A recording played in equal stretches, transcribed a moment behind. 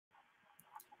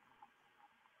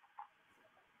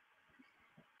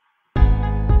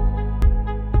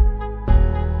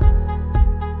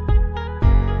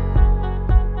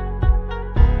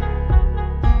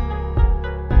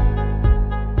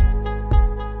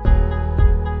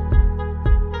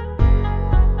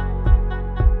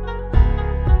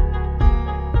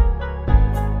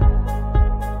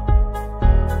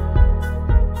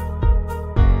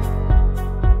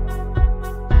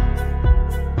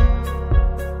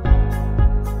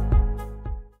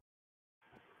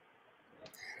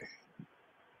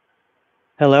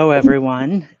Hello,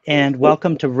 everyone, and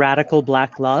welcome to Radical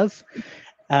Black Love.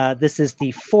 This is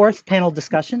the fourth panel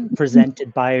discussion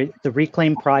presented by the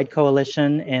Reclaim Pride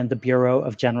Coalition and the Bureau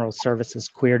of General Services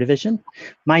Queer Division.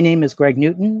 My name is Greg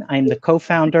Newton. I'm the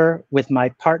co-founder with my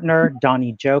partner,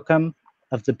 Donnie Jokum,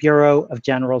 of the Bureau of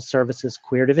General Services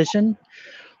Queer Division.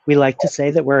 We like to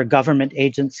say that we're a government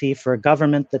agency for a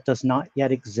government that does not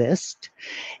yet exist.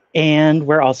 And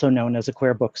we're also known as a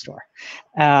queer bookstore.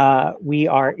 We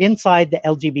are inside the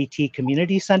LGBT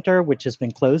Community Center, which has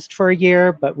been closed for a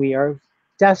year, but we are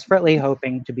desperately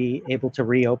hoping to be able to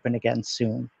reopen again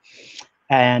soon.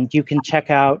 And you can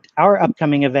check out our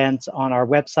upcoming events on our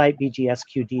website,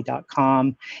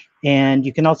 bgsqd.com. And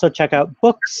you can also check out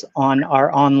books on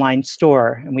our online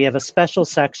store. And we have a special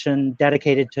section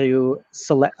dedicated to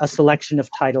a selection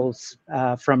of titles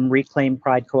from Reclaim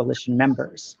Pride Coalition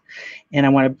members. And I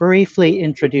want to briefly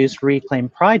introduce Reclaim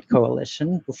Pride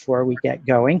Coalition before we get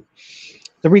going.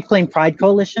 The Reclaim Pride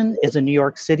Coalition is a New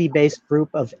York City-based group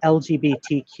of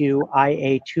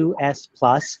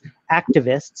LGBTQIA2S+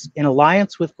 activists in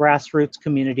alliance with grassroots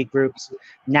community groups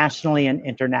nationally and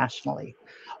internationally.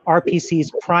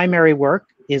 RPC's primary work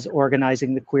is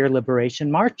organizing the Queer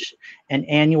Liberation March, an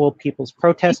annual People's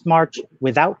Protest March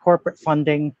without corporate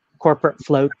funding, corporate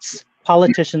floats,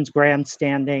 politicians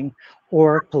grandstanding,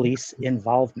 or police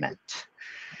involvement.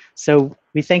 So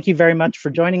we thank you very much for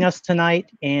joining us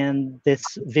tonight, and this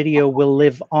video will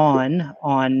live on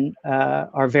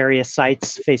our various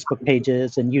sites, Facebook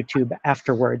pages, and YouTube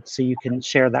afterwards, so you can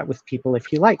share that with people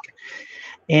if you like.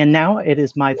 And now it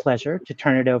is my pleasure to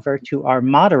turn it over to our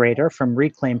moderator from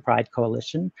Reclaim Pride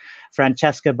Coalition,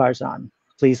 Francesca Barjon.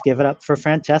 Please give it up for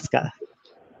Francesca.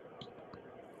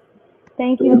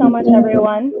 Thank you so much,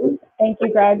 everyone. Thank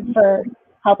you, Greg, for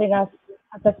helping us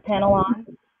at this panel on.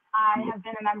 I have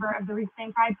been a member of the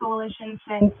Reclaim Pride Coalition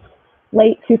since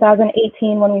late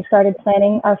 2018 when we started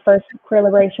planning our first Queer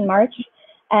Liberation March,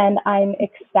 and I'm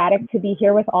ecstatic to be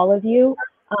here with all of you.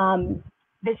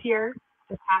 This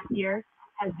past year,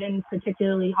 has been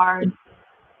particularly hard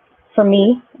for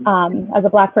me as a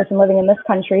Black person living in this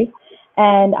country.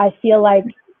 And I feel like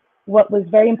what was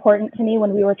very important to me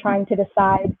when we were trying to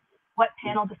decide what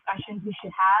panel discussions we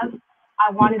should have, I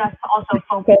wanted us to also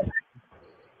focus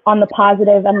on the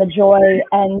positive and the joy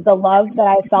and the love that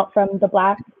I felt from the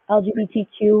Black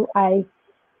LGBTQIA2S+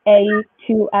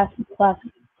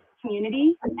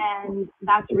 community. And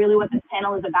that's really what this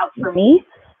panel is about for me.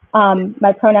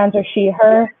 My pronouns are she,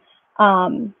 her.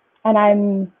 And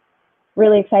I'm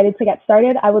really excited to get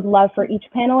started. I would love for each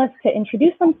panelist to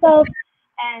introduce themselves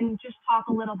and just talk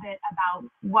a little bit about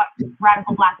what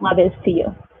Radical Black Love is to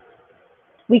you.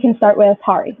 We can start with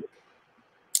Hari.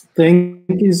 Thank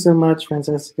you so much,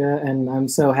 Francesca, and I'm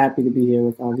so happy to be here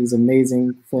with all these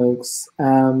amazing folks.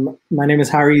 My name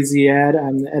is Hari Ziyad.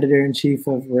 I'm the editor-in-chief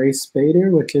of Race Baiter,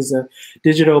 which is a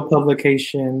digital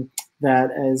publication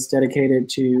that is dedicated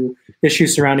to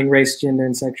issues surrounding race, gender,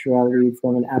 and sexuality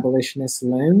from an abolitionist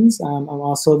lens. I'm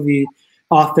also the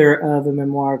author of a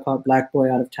memoir called Black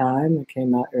Boy Out of Time that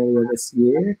came out earlier this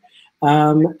year.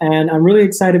 And I'm really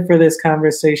excited for this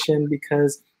conversation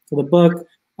because for the book,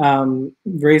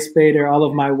 Race Baiter, all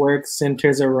of my work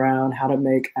centers around how to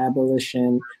make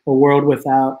abolition, a world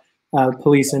without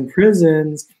police and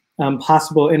prisons,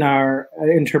 possible in our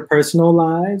interpersonal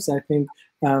lives. I think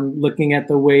looking at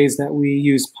the ways that we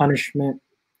use punishment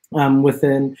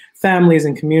within families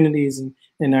and communities and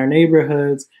in our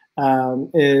neighborhoods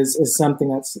is something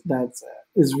that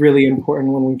is really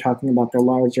important when we're talking about the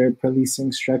larger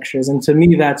policing structures. And to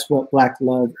me, that's what Black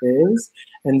love is.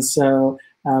 And so,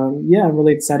 yeah, I'm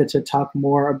really excited to talk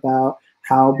more about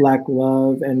how Black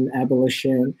love and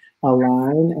abolition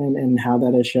align and how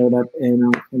that has showed up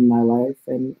in my life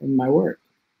and in my work.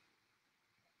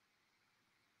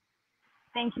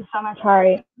 Thank you so much,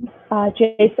 Hari.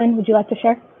 Jaysen, would you like to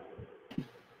share?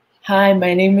 Hi,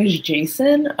 my name is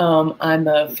Jaysen. I'm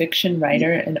a fiction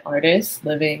writer and artist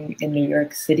living in New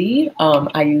York City.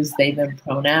 I use they, them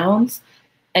pronouns.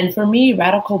 And for me,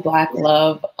 Radical Black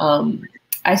Love,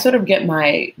 I sort of get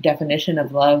my definition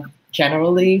of love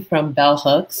generally from Bell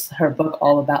Hooks, her book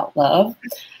All About Love.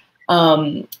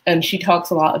 And she talks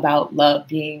a lot about love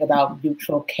being about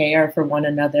mutual care for one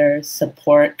another,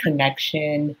 support,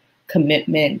 connection,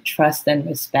 commitment, trust, and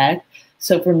respect.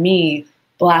 So for me,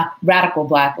 Radical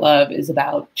Black Love is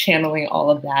about channeling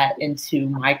all of that into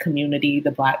my community,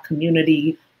 the Black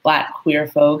community, Black queer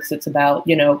folks. It's about,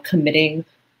 you know, committing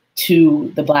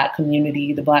to the Black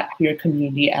community, the Black queer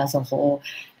community as a whole,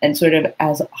 and sort of,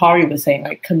 as Hari was saying,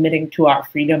 like committing to our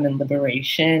freedom and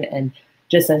liberation. And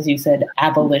just as you said,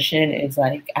 abolition is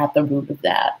like at the root of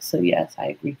that. So yes, I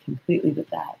agree completely with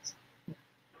that.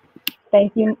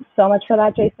 Thank you so much for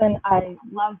that, Jaysen. I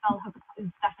love Bell Hooks'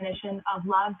 definition of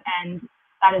love, and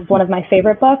that is one of my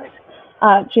favorite books.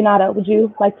 Junauda, would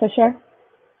you like to share?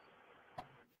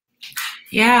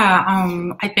 Yeah,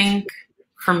 I think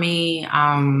for me,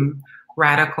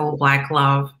 radical Black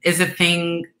love is a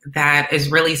thing that is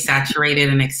really saturated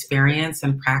in experience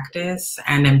and practice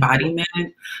and embodiment.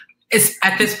 It's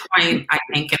at this point, I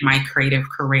think, in my creative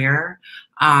career,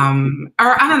 or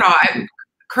I don't know,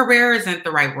 career isn't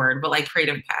the right word, but like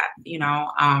creative path, you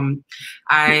know.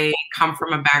 I come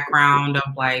from a background of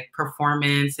like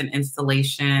performance and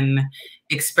installation,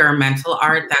 experimental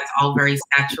art that's all very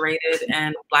saturated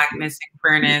in Blackness and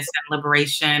queerness and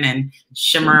liberation and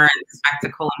shimmer and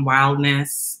spectacle and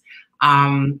wildness.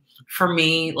 For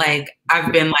me, like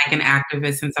I've been like an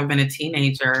activist since I've been a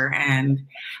teenager, and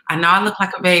I know I look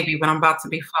like a baby, but I'm about to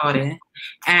be 40.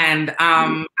 And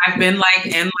I've been like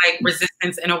in like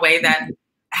resistance in a way that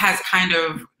has kind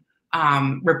of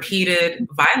repeated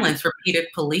violence, repeated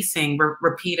policing,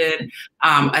 repeated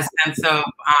a sense of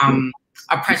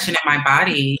oppression in my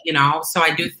body, you know? So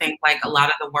I do think like a lot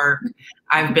of the work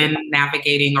I've been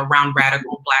navigating around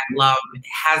radical Black love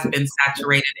has been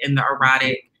saturated in the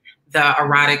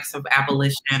erotics of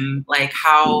abolition. Like,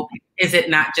 how is it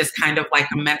not just kind of like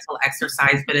a mental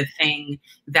exercise, but a thing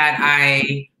that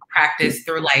I practice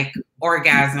through like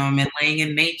orgasm and laying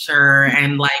in nature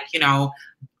and like, you know,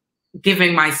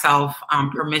 giving myself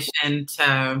permission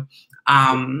to,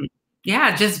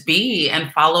 yeah, just be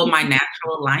and follow my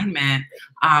natural alignment.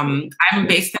 I'm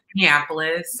based in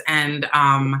Minneapolis, and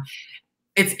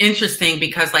it's interesting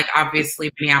because like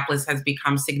obviously Minneapolis has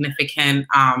become significant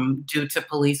due to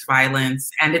police violence,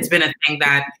 and it's been a thing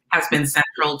that has been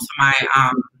central to my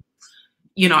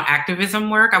you know, activism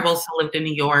work. I've also lived in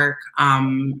New York,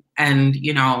 and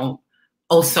you know,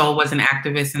 also was an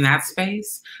activist in that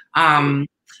space.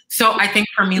 So I think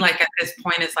for me, like at this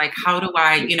point, it's like, how do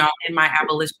I, you know, in my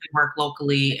abolition work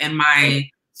locally, in my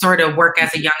sort of work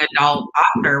as a young adult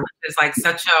author, which is like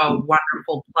such a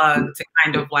wonderful plug to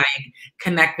kind of like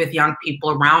connect with young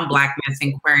people around Blackness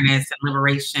and queerness and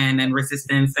liberation and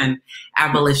resistance and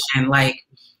abolition. Like,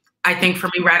 I think for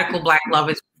me, radical Black love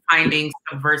is finding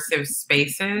subversive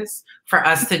spaces for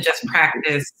us to just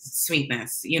practice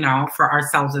sweetness, you know, for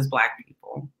ourselves as Black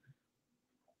people.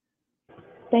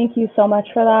 Thank you so much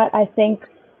for that. I think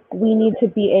we need to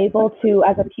be able to,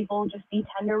 as a people, just be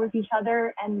tender with each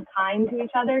other and kind to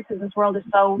each other, because this world is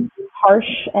so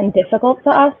harsh and difficult to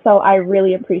us. So I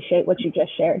really appreciate what you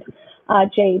just shared.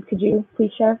 Jade, could you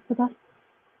please share with us?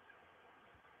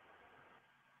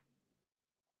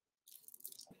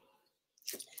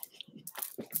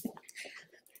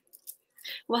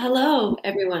 Well, hello,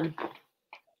 everyone.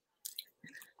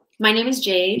 My name is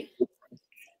Jade,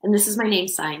 and this is my name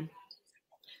sign.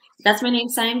 That's my name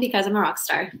sign because I'm a rock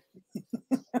star.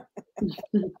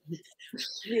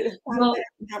 Well,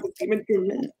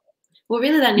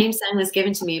 really, that name sign was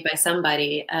given to me by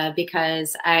somebody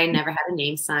because I never had a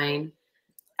name sign.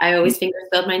 I always finger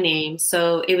spelled my name.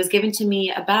 So it was given to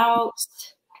me about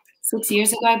 6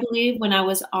 years ago, I believe, when I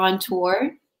was on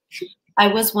tour. I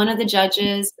was one of the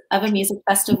judges of a music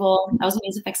festival. I was a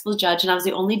music festival judge, and I was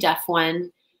the only deaf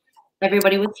one.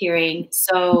 Everybody was hearing.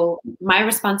 So my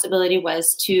responsibility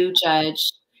was to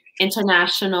judge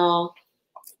international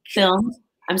film,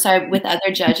 with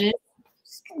other judges.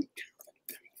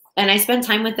 And I spent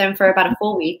time with them for about a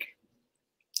full week.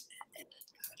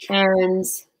 And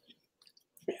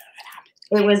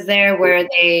it was there where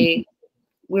we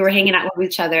were hanging out with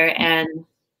each other, and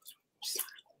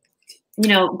you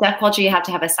know, deaf culture, you have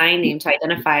to have a sign name to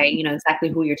identify, you know, exactly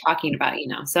who you're talking about, you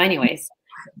know. So anyways.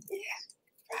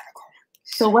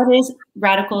 So what is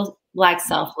radical Black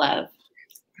self-love?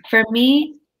 For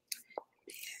me,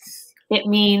 it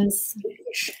means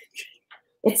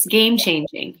it's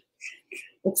game-changing.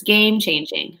 It's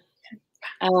game-changing.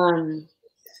 I'm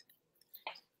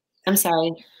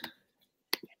sorry.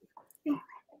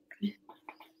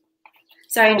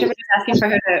 Sorry, interpreter's asking for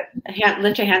her to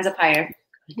lift her hands up higher.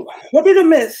 What did you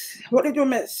miss? What did you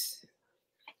miss?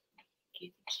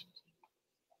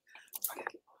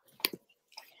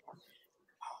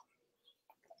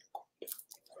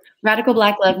 Radical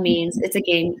Black love means it's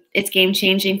game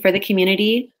changing for the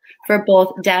community, for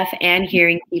both deaf and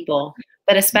hearing people,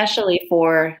 but especially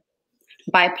for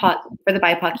the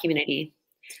BIPOC community.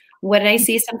 When I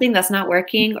see something that's not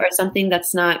working or something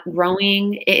that's not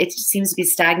growing, it seems to be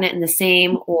stagnant and the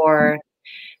same, or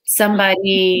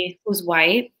somebody who's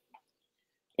white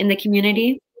in the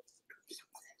community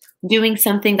doing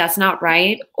something that's not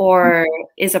right or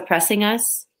is oppressing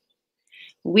us,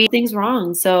 we do things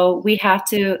wrong. So we have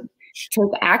to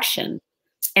take action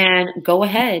and go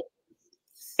ahead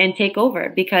and take over,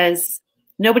 because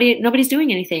nobody's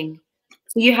doing anything.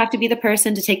 So you have to be the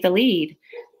person to take the lead.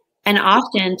 And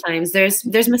oftentimes there's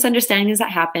misunderstandings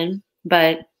that happen,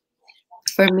 but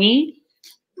for me,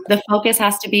 the focus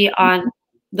has to be on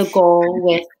the goal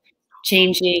with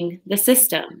changing the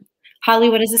system.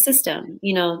 Hollywood is a system,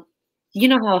 you know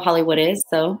how Hollywood is,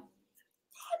 so.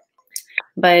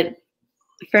 But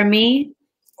for me,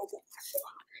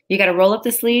 you got to roll up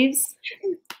the sleeves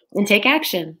and take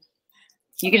action.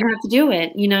 You're going to have to do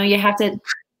it. You have to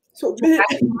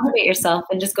motivate yourself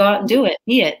and just go out and do it.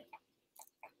 Be it.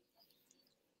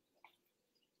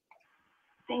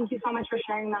 Thank you so much for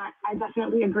sharing that. I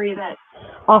definitely agree that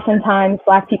oftentimes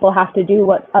Black people have to do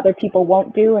what other people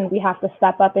won't do, and we have to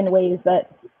step up in ways that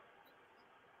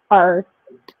are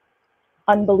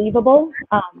unbelievable,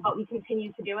 but we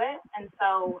continue to do it. And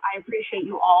so I appreciate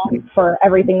you all for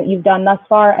everything that you've done thus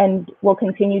far and will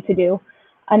continue to do.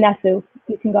 Anesu,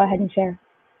 you can go ahead and share.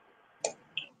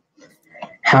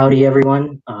 Howdy,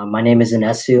 everyone. My name is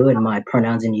Anesu, and my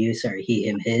pronouns in use are he,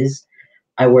 him, his.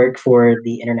 I work for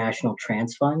the International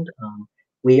Trans Fund.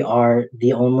 We are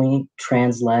the only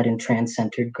trans-led and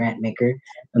trans-centered grant maker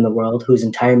in the world whose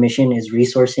entire mission is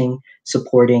resourcing,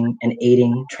 supporting, and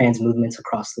aiding trans movements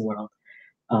across the world.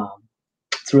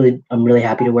 I'm really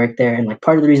happy to work there, and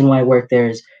part of the reason why I work there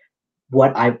is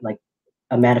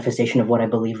a manifestation of what I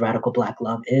believe radical Black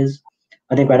love is.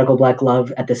 I think radical Black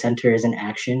love at the center is an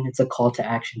action. It's a call to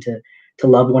action to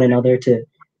love one another, to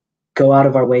go out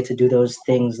of our way to do those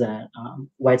things that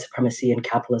white supremacy and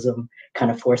capitalism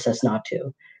kind of force us not to.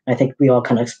 And I think we all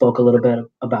kind of spoke a little bit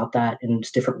about that in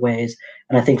just different ways.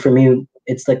 And I think for me,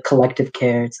 it's the collective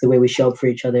care. It's the way we show up for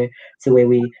each other. It's the way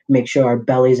we make sure our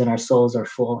bellies and our souls are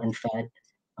full and fed.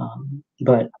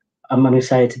 But I'm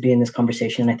excited to be in this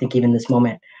conversation. I think even this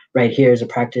moment right here is a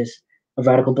practice of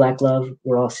radical Black love.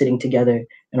 We're all sitting together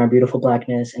in our beautiful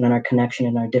Blackness and in our connection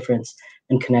and our difference,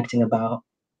 and connecting about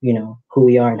who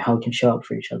we are and how we can show up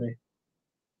for each other.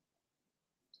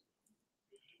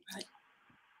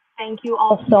 Thank you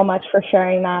all so much for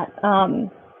sharing that.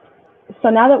 So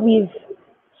now that we've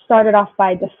started off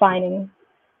by defining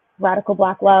radical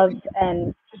Black love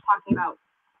and just talking about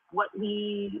what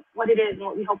it is and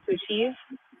what we hope to achieve,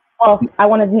 well, I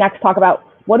want to next talk about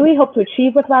what do we hope to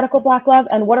achieve with radical Black love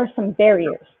and what are some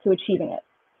barriers to achieving it.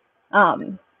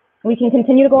 We can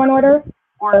continue to go in order,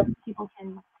 or people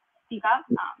can speak up.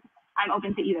 I'm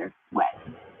open to either way.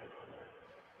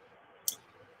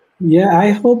 Yeah,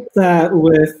 I hope that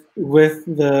with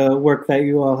the work that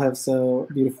you all have so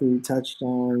beautifully touched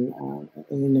on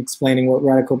in explaining what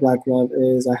radical Black love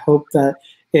is, I hope that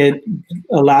it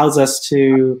allows us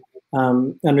to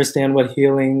understand what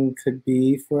healing could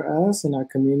be for us in our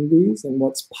communities and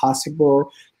what's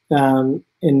possible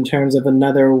in terms of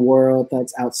another world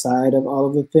that's outside of all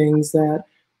of the things that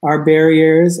are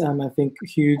barriers. I think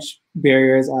huge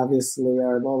barriers obviously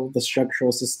are all of the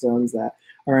structural systems that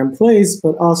are in place,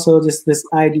 but also just this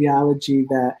ideology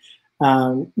that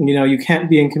you can't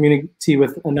be in community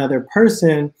with another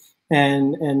person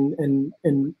and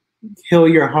heal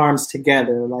your harms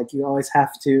together. Like, you always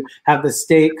have to have the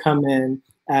state come in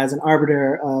as an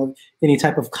arbiter of any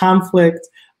type of conflict,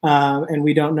 and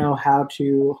we don't know how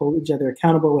to hold each other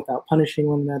accountable without punishing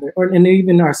one another, and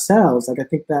even ourselves. Like, I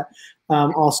think that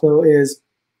also is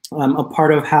a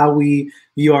part of how we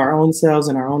view our own selves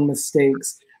and our own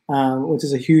mistakes, which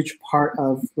is a huge part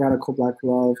of radical Black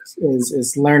love,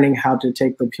 is learning how to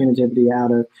take the punitivity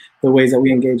out of the ways that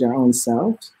we engage our own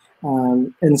selves.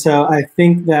 And so I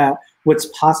think that what's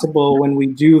possible when we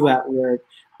do that work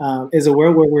is a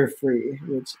world where we're free,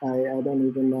 which I don't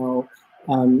even know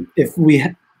if we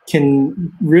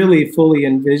can really fully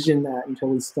envision that until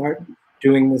we start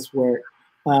doing this work.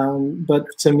 But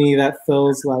to me, that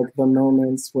feels like the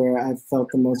moments where I've felt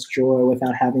the most joy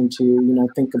without having to,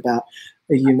 think about,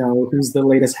 who's the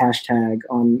latest hashtag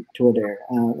on Twitter.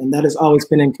 And that has always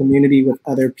been in community with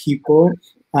other people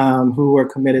who are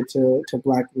committed to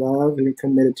Black love, who are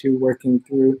committed to working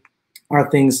through our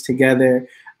things together,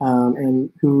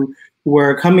 and who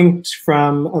were coming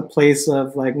from a place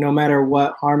of no matter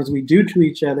what harms we do to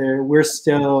each other, we're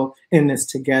still in this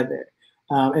together.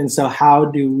 And so how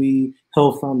do we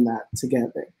heal from that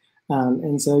together?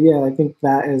 And so, yeah, I think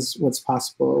that is what's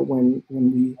possible when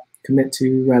we commit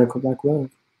to radical Black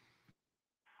love.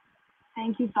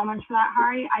 Thank you so much for that,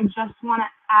 Hari. I just want to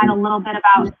add a little bit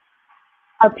about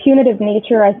our punitive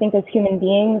nature, I think, as human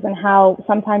beings, and how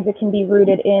sometimes it can be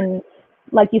rooted in,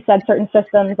 like you said, certain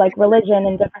systems like religion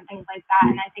and different things like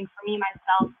that. And I think for me,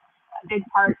 myself, a big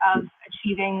part of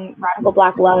achieving radical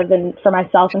Black love, and for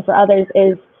myself and for others,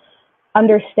 is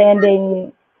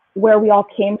understanding where we all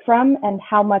came from and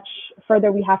how much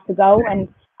further we have to go. And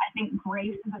I think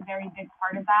grace is a very big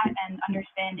part of that, and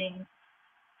understanding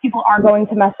people are going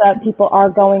to mess up, people are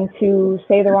going to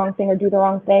say the wrong thing or do the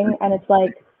wrong thing. And it's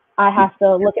like, I have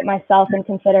to look at myself and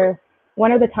consider,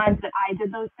 when are the times that I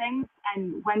did those things,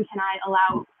 and when can I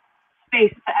allow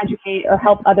space to educate or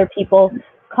help other people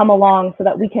come along so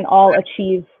that we can all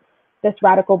achieve this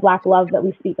radical Black love that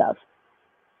we speak of.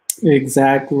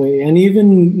 Exactly. And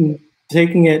even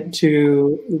taking it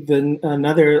to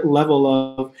another level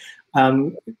of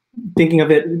thinking of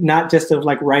it not just of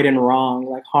like right and wrong,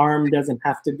 like harm doesn't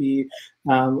have to be,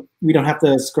 we don't have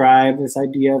to ascribe this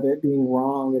idea of it being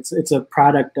wrong. It's a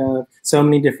product of so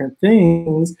many different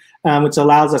things, which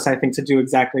allows us, I think, to do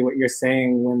exactly what you're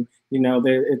saying when, you know,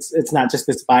 it's not just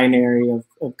this binary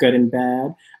of good and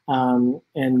bad. And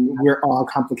we're all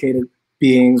complicated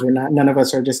beings. None of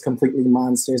us are just completely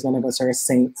monsters. None of us are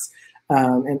saints.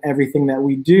 And everything that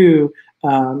we do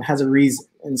has a reason.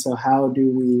 And so how do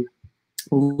we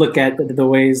look at the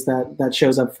ways that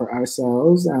shows up for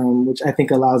ourselves, which I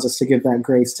think allows us to give that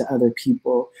grace to other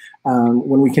people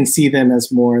when we can see them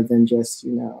as more than just,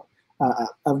 you know,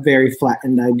 a very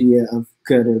flattened idea of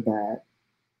good or bad.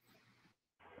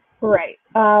 Right.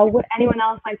 Would anyone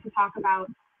else like to talk about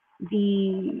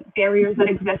the barriers that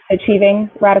exist to achieving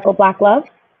radical Black love?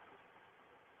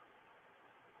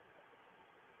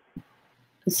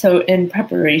 So in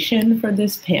preparation for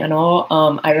this panel,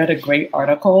 I read a great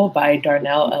article by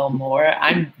Darnell L. Moore.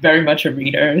 I'm very much a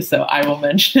reader, so I will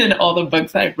mention all the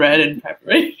books I've read in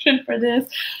preparation for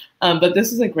this. But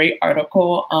this is a great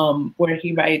article where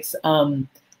he writes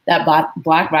that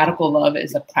Black radical love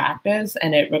is a practice,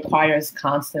 and it requires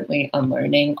constantly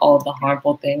unlearning all of the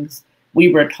harmful things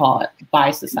we were taught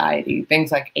by society.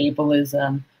 Things like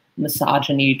ableism,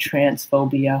 misogyny,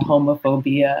 transphobia,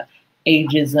 homophobia,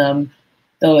 ageism,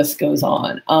 the list goes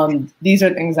on. These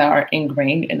are things that are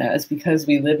ingrained in us because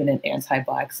we live in an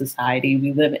anti-Black society.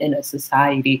 We live in a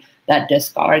society that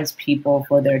discards people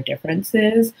for their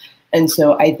differences. And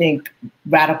so I think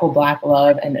radical Black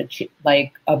love and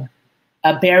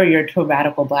a barrier to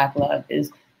radical Black love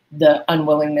is the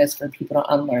unwillingness for people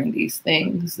to unlearn these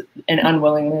things, and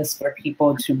unwillingness for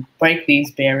people to break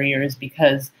these barriers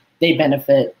because they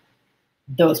benefit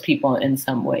those people in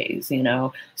some ways, you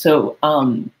know? So,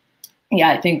 yeah,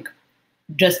 I think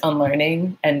just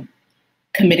unlearning and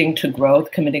committing to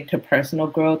growth, committing to personal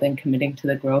growth, and committing to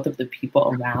the growth of the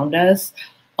people around us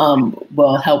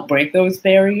will help break those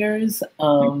barriers.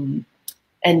 And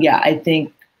yeah, I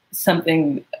think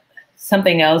something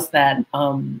else that,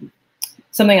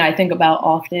 something I think about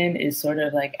often is sort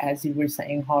of like, as you were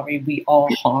saying, Hari, we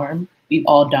all harm. We've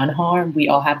all done harm. We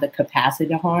all have the capacity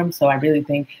to harm. So I really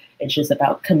think it's just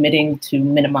about committing to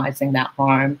minimizing that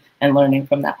harm and learning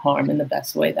from that harm in the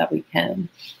best way that we can.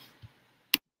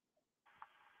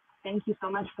 Thank you so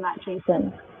much for that,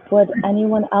 Jaysen. Would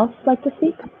anyone else like to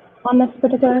speak on this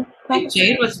particular topic?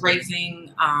 Jade was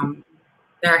raising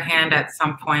their hand at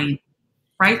some point.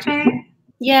 Right, Jade?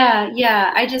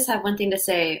 Yeah. I just have one thing to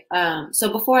say.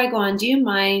 So before I go on, do you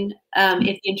mind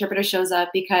if the interpreter shows up?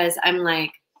 Because I'm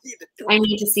like, I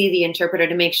need to see the interpreter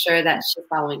to make sure that she's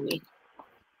following me.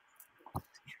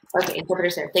 Okay,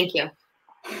 interpreter's here. Thank you.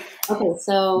 Okay,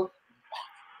 so,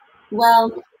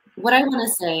 well, what I want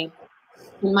to say,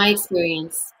 in my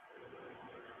experience,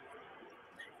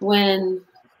 when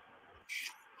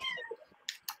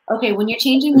you're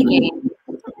changing the game,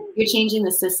 you're changing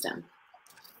the system.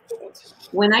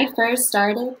 When I first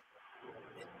started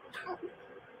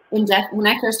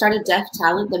Deaf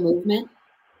Talent, the movement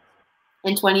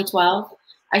in 2012,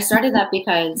 I started that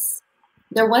because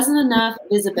there wasn't enough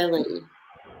visibility.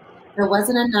 There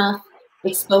wasn't enough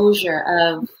exposure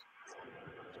of,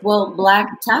 well,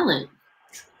 Black talent,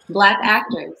 Black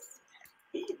actors.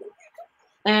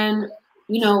 And,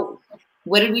 you know,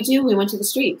 what did we do? We went to the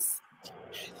streets.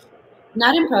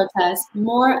 Not in protest,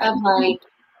 more of like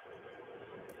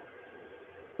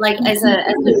as an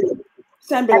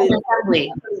assembly.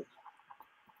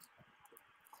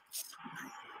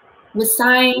 With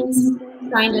signs,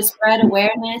 trying to spread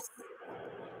awareness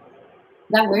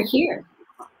that we're here.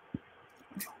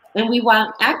 And we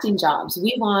want acting jobs.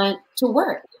 We want to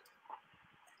work.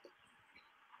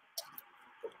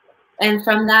 And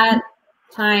from that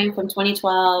time, from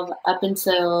 2012 up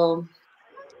until,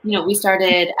 you know, we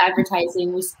started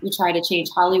advertising, we tried to change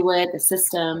Hollywood, the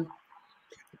system.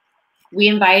 We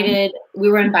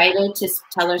were invited to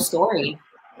tell our story.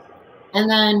 And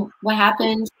then what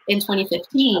happened in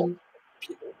 2015,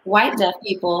 white deaf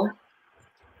people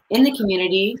in the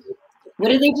community, what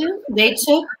did they do? They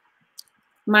took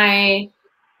my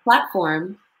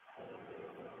platform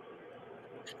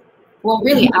well,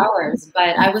 really ours,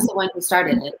 but I was the one who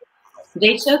started it.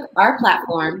 They took our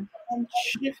platform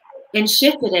and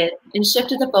shifted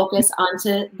the focus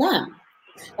onto them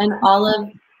and all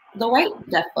of the white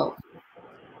deaf folk.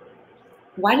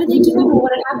 Why did they do that? Well,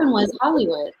 what had happened was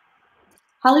Hollywood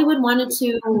wanted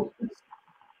to,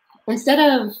 instead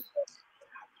of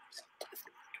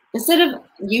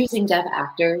using deaf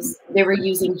actors, they were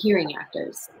using hearing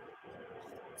actors.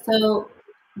 So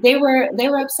they were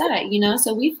upset, you know.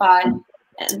 So we fought,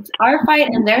 and our fight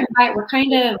and their fight were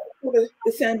kind of the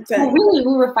same thing. well, really,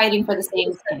 we were fighting for the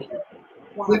same thing.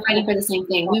 We were fighting for the same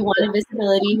thing. We wanted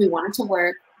visibility. We wanted to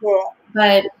work.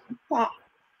 But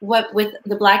what with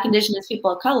the Black, Indigenous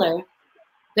people of color,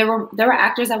 there were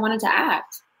actors that wanted to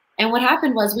act. And what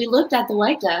happened was we looked at the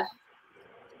white deaf,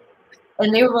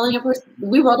 and they were rolling up.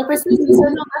 We rolled up our sleeves. We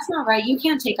said, "No, that's not right. You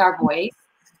can't take our voice.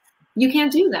 You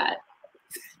can't do that."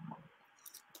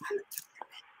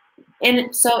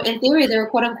 And so, in theory, they were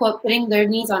quote unquote putting their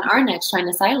knees on our necks, trying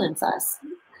to silence us.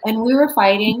 And we were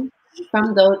fighting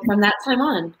from that time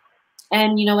on.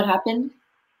 And you know what happened?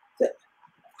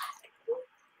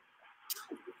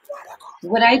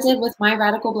 What I did with my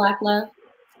radical Black love,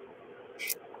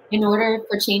 in order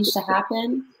for change to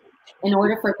happen, in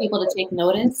order for people to take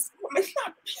notice,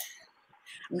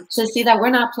 to see that we're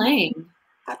not playing.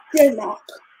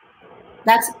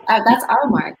 That's our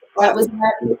mark. That was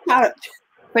our,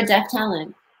 for deaf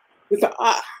talent. With an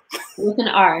R. With an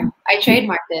R. I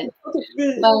trademarked it.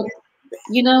 But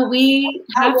you know, we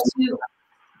have to.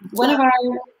 One of our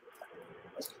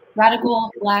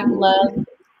radical Black love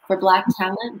for Black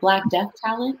talent, Black deaf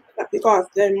talent. Because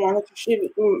they wanted to shift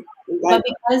it. But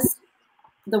because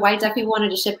the white deaf people wanted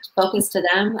to shift focus to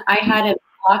them, I had to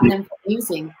block them from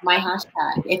using my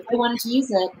hashtag. If they wanted to use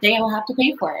it, they will have to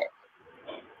pay for it.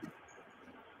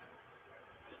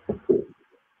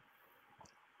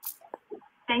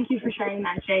 Thank you for sharing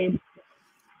that, Jade.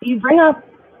 You bring up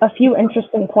a few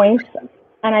interesting points,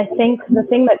 and I think the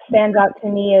thing that stands out to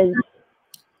me is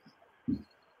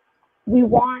we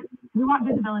want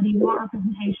visibility, we want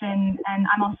representation, and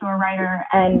I'm also a writer,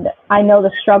 and I know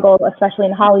the struggle, especially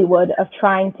in Hollywood, of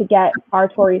trying to get our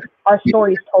stories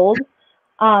told.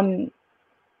 And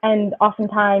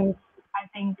oftentimes, I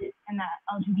think in the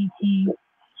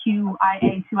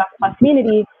LGBTQIA2F+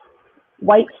 community,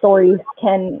 white stories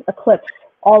can eclipse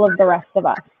all of the rest of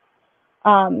us.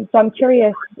 So I'm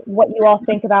curious what you all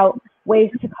think about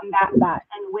ways to combat that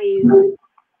and ways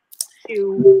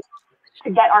to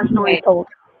get our stories told.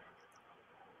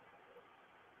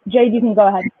 Jade, you can go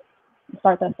ahead and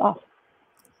start this off.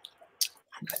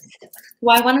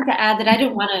 Well, I wanted to add that I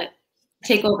didn't want to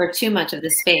take over too much of the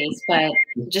space, but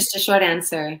just a short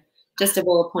answer, just a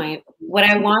bullet point. What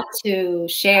I want to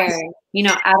share, you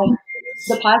know, out of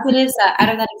the positives out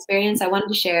of that experience, I wanted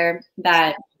to share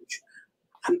that,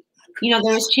 you know,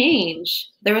 there was change.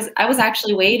 I was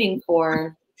actually waiting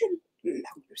for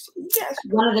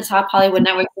one of the top Hollywood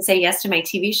networks to say yes to my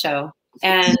TV show.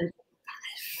 And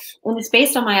it's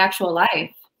based on my actual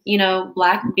life, you know,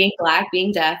 black, being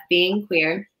deaf, being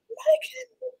queer.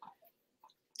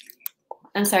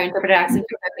 I'm sorry, interpreter asking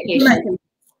for clarification.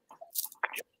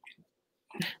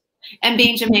 And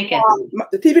being Jamaican.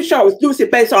 The TV show is loosely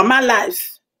based on my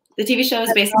life. The TV show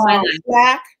is based on my life.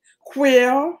 Black,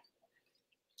 queer,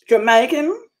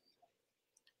 Jamaican.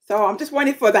 So I'm just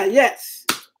waiting for that yes.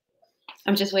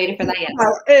 I'm just waiting for that yes.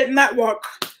 Network.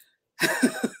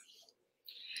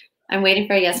 I'm waiting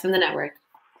for a yes from the network.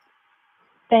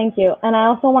 Thank you. And I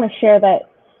also want to share that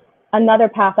another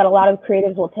path that a lot of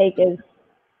creatives will take is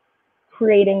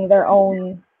creating their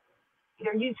own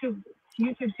either YouTube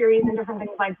series and different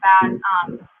things like that.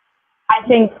 I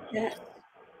think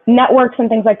networks and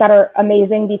things like that are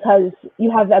amazing because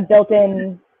you have a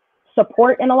built-in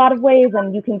support in a lot of ways,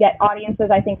 and you can get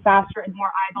audiences, I think, faster and more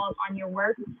eyeballs on your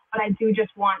work. But I do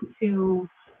just want to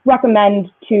recommend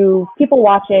to people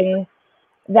watching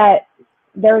that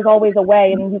there's always a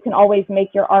way, and you can always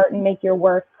make your art and make your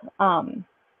work. And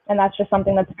that's just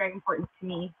something that's very important to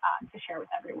me to share with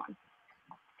everyone.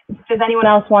 Does anyone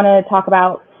else want to talk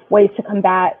about ways to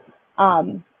combat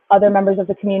other members of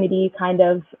the community kind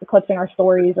of eclipsing our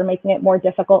stories or making it more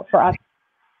difficult for us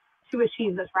to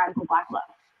achieve this radical Black love?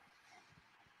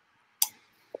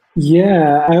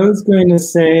 Yeah, I was going to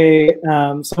say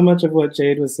so much of what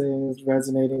Jade was saying is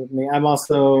resonating with me. I'm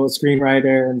also a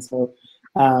screenwriter, and so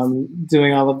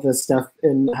doing all of this stuff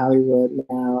in Hollywood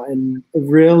now and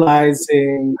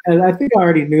realizing, and I think I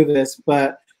already knew this,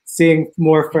 but seeing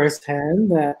more firsthand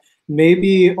that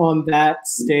maybe on that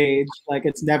stage, like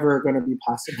it's never going to be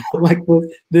possible. Like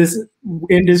this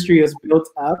industry is built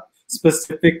up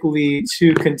specifically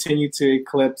to continue to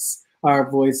eclipse our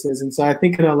voices. And so I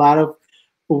think in a lot of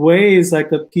ways, like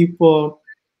the people,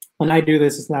 and I do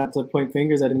this, it's not to point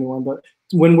fingers at anyone, but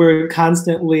when we're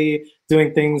constantly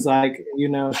doing things like, you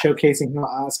know, showcasing how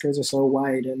Oscars are so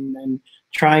white and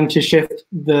trying to shift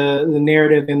the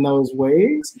narrative in those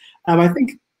ways, I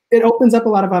think it opens up a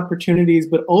lot of opportunities,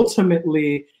 but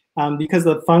ultimately, because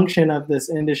the function of this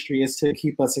industry is to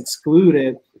keep us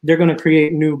excluded, they're going to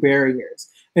create new barriers.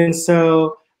 And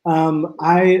so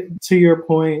to your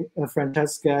point,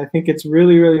 Francesca, I think it's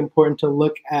really, really important to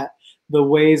look at the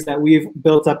ways that we've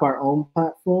built up our own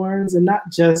platforms, and not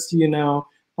just, you know,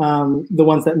 the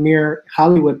ones that mirror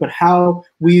Hollywood, but how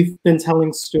we've been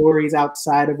telling stories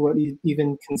outside of what we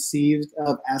even conceived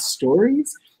of as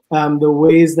stories. The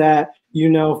ways that, you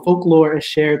know, folklore is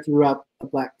shared throughout the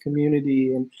Black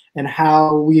community, and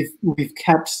how we've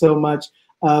kept so much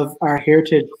of our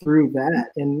heritage through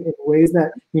that, in ways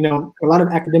that, you know, a lot of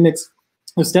academics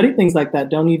who study things like that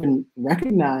don't even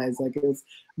recognize. Like, it was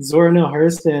Zora Neale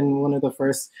Hurston, one of the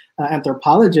first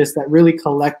anthropologists that really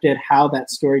collected how that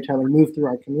storytelling moved through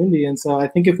our community. And so I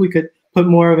think if we could put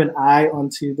more of an eye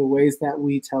onto the ways that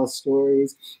we tell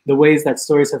stories, the ways that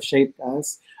stories have shaped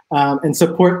us, and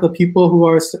support the people who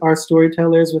are our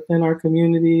storytellers within our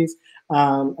communities,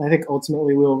 I think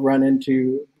ultimately we'll run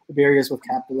into barriers with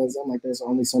capitalism. Like, there's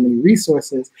only so many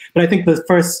resources. But I think the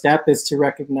first step is to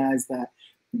recognize that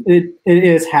it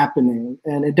is happening,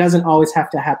 and it doesn't always have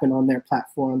to happen on their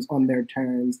platforms, on their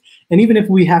terms. And even if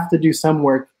we have to do some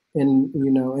work in, you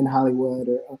know, in Hollywood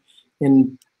or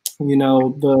in, you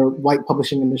know, the white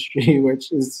publishing industry,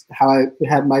 which is how I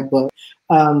had my book,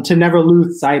 to never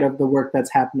lose sight of the work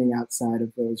that's happening outside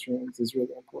of those rooms is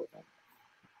really important.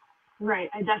 Right,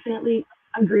 I definitely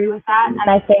agree with that. And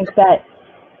I think that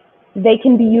they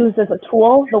can be used as a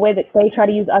tool, the way that they try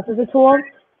to use us as a tool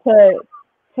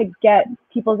to get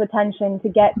people's attention, to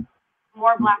get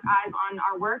more Black eyes on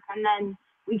our work. And then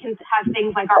we can have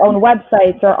things like our own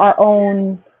websites or our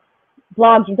own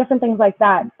blogs or different things like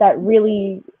that, that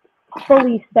really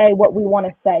fully say what we want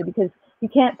to say. Because you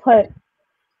can't put,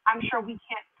 I'm sure we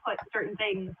can't put certain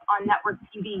things on network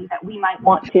TV that we might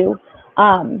want to.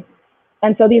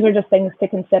 And so these are just things to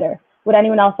consider. Would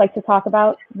anyone else like to talk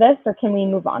about this, or can we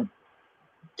move on?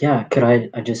 Yeah, could I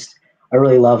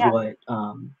really love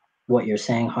what you're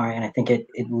saying, Hari, and I think it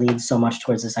leads so much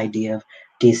towards this idea of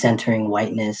decentering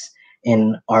whiteness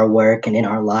in our work and in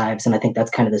our lives. And I think that's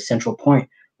kind of the central point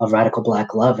of Radical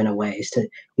Black Love, in a way, is to,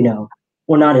 you know,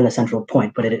 well, not in a central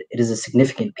point, but it is a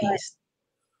significant piece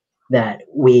that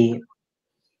we,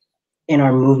 in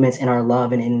our movements, in our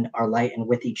love, and in our light, and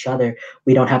with each other,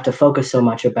 we don't have to focus so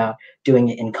much about doing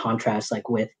it in contrast, like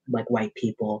with white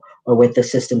people or with the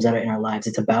systems that are in our lives.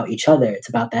 It's about each other. It's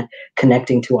about that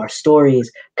connecting to our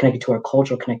stories, connecting to our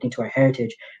culture, connecting to our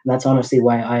heritage. And that's honestly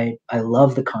why I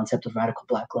love the concept of Radical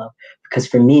Black Love, because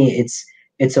for me,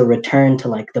 it's a return to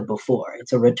like the before.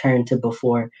 It's a return to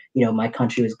before, you know, my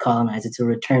country was colonized. It's a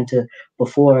return to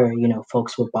before, you know,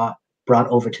 folks were brought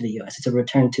over to the US. It's a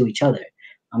return to each other.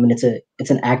 And it's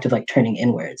an act of like turning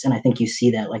inwards. And I think you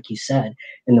see that, like you said,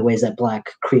 in the ways that Black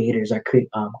creators are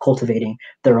cultivating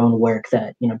their own work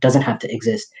that, you know, doesn't have to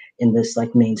exist in this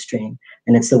like mainstream.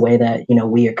 And it's the way that, you know,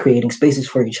 we are creating spaces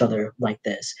for each other like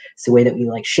this. It's the way that we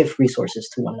like shift resources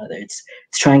to one another. It's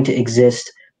trying to exist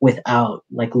without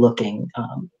like looking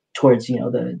towards, you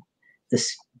know,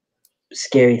 this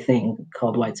scary thing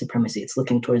called white supremacy. It's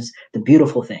looking towards the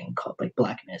beautiful thing called like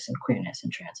Blackness and queerness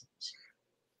and transness.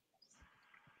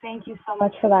 Thank you so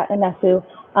much for that, Anesu.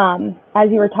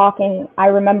 As you were talking, I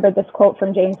remembered this quote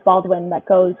from James Baldwin that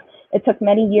goes, "It took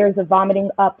many years of vomiting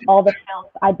up all the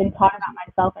filth I'd been taught about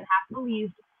myself and half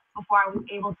believed before I was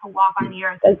able to walk on the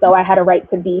earth as though I had a right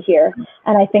to be here."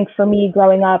 And I think for me,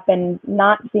 growing up and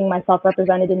not seeing myself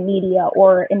represented in media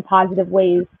or in positive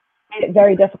ways made it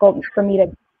very difficult for me to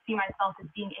see myself as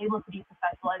being able to be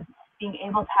successful, as being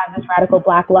able to have this radical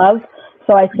Black love.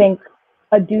 So I think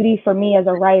a duty for me as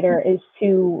a writer is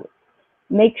to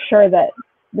make sure that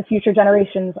the future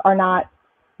generations are not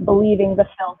believing the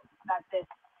filth that this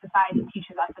society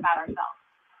teaches us about ourselves.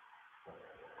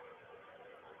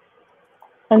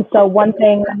 And so one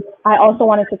thing I also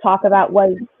wanted to talk about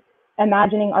was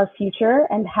imagining our future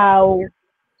and how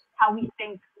we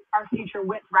think our future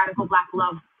with Radical Black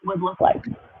Love would look like.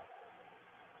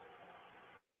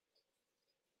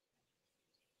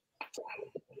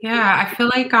 Yeah, I feel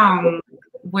like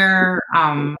we're,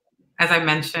 as I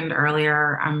mentioned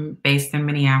earlier, I'm based in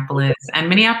Minneapolis, and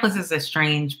Minneapolis is a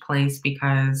strange place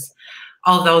because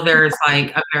although there's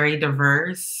like a very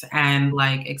diverse and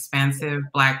like expansive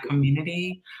Black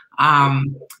community,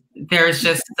 there's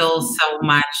just still so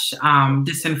much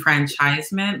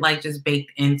disenfranchisement, like just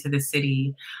baked into the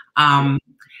city. And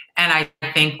I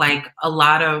think like a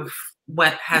lot of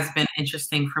what has been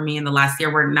interesting for me in the last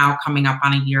year, we're now coming up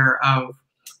on a year of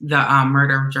the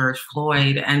murder of George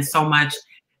Floyd, and so much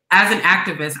as an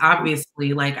activist,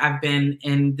 obviously, like I've been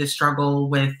in the struggle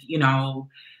with, you know,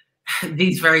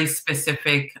 these very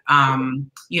specific,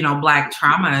 you know, Black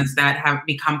traumas that have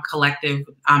become collective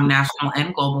national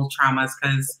and global traumas,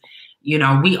 because, you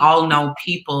know, we all know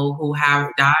people who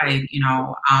have died, you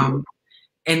know,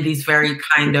 in these very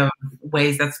kind of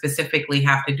ways that specifically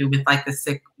have to do with like the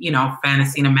sick, you know,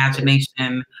 fantasy and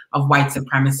imagination of white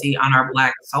supremacy on our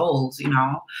Black souls, you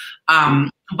know.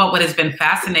 But what has been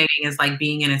fascinating is like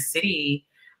being in a city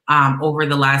over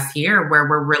the last year where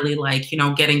we're really like, you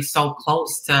know, getting so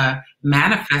close to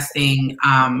manifesting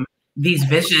these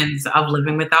visions of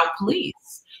living without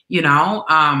police, you know.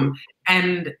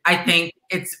 And I think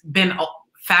it's been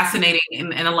fascinating,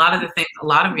 and a lot of the things a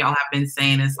lot of y'all have been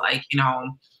saying is like, you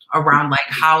know, around like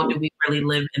how do we really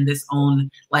live in this own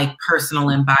like personal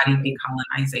embodied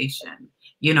decolonization,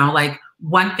 you know. Like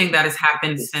one thing that has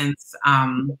happened since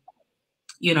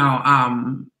you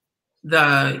know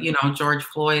the, you know, George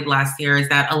Floyd last year is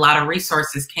that a lot of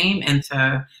resources came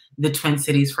into the Twin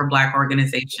Cities for Black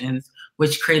organizations,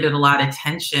 which created a lot of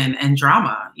tension and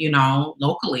drama, you know,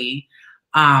 locally.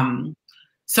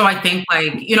 So I think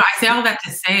like, you know, I say all that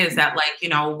to say is that like, you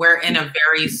know, we're in a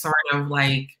very sort of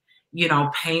like, you know,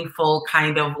 painful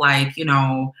kind of like, you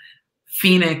know,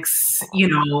 Phoenix, you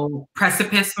know,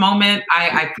 precipice moment.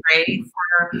 I pray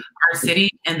for our city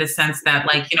in the sense that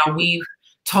like, you know, we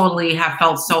totally have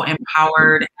felt so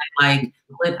empowered and like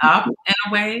lit up in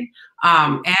a way.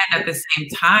 And at the same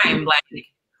time, like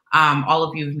all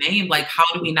of you've named, like how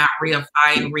do we not reify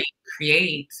and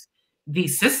recreate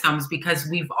these systems, because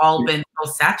we've all been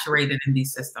so saturated in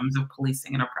these systems of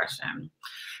policing and oppression.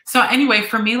 So anyway,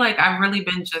 for me, like I've really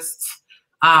been just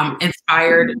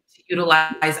inspired to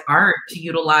utilize art, to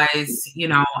utilize, you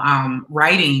know,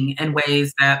 writing in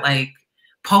ways that like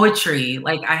poetry,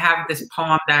 like I have this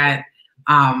poem that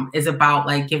is about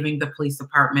like giving the police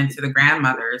department to the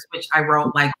grandmothers, which I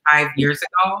wrote like 5 years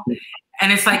ago.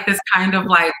 And it's like this kind of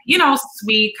like, you know,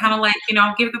 sweet kind of like, you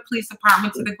know, give the police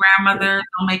department to the grandmothers,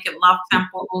 they'll make it love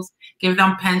temples, give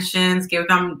them pensions, give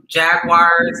them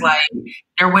Jaguars, like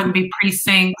there wouldn't be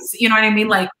precincts, you know what I mean?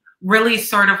 Like really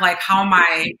sort of like how am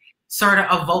I sort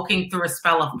of evoking through a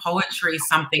spell of poetry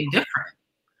something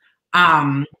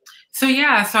different. So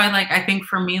yeah, so I think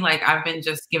for me, like I've been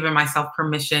just giving myself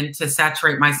permission to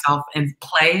saturate myself in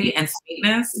play and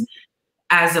sweetness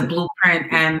as a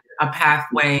blueprint and a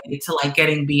pathway to like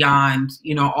getting beyond,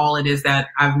 you know, all it is that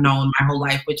I've known my whole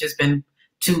life, which has been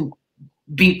to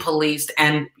be policed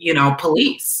and, you know,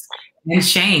 police and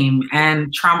shame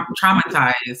and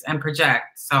traumatize and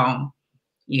project. So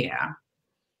yeah.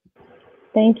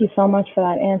 Thank you so much for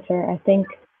that answer. I think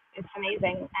it's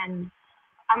amazing. And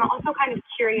I'm also kind of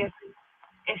curious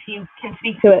if you can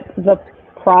speak to it, the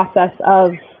process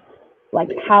of like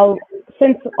how,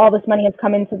 since all this money has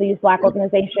come into these Black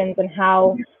organizations and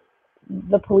how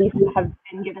the police have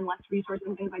been given less resources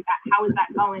and things like that, how is that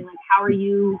going? Like,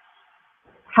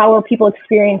 how are people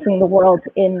experiencing the world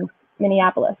in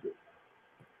Minneapolis?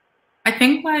 I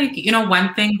think like, you know,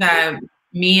 one thing that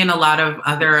me and a lot of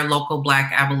other local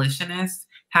Black abolitionists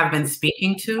have been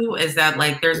speaking to is that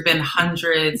like there's been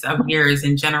hundreds of years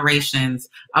and generations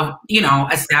of, you know,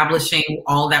 establishing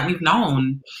all that we've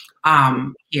known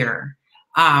here.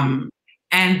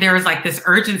 And there's like this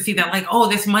urgency that like, oh,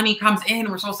 this money comes in,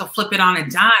 we're supposed to flip it on a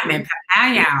dime and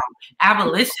papaya,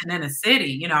 abolition in a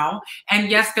city, you know?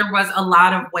 And yes, there was a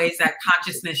lot of ways that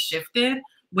consciousness shifted,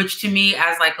 which to me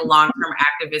as like a long-term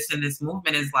activist in this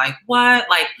movement is like, what?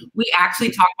 Like we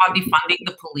actually talk about defunding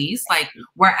the police. Like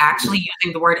we're actually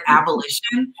using the word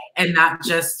abolition and not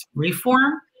just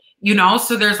reform, you know?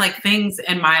 So there's like things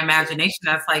in my imagination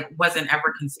that's like, wasn't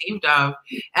ever conceived of.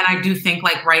 And I do think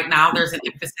like right now there's an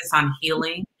emphasis on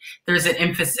healing. There's an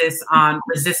emphasis on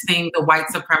resisting the white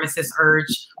supremacist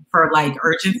urge for like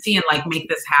urgency and like make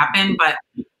this happen. But,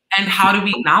 and how do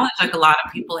we acknowledge, like a lot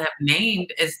of people have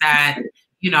named, is that,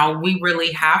 you know, we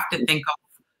really have to think of,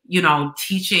 you know,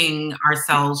 teaching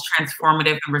ourselves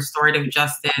transformative and restorative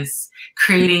justice,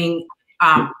 creating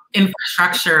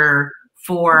infrastructure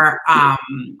for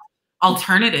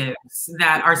alternatives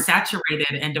that are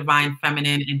saturated in divine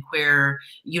feminine and queer,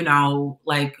 you know,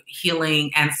 like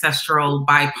healing ancestral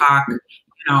BIPOC, you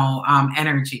know,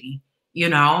 energy, you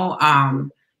know,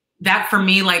 that for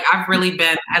me, like I've really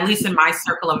been, at least in my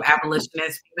circle of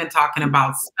abolitionists, we've been talking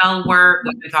about spell work,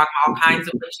 we've been talking all kinds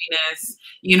of witchiness,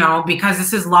 you know, because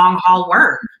this is long haul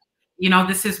work. You know,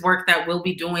 this is work that we'll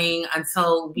be doing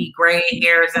until we gray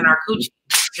hairs in our coochie.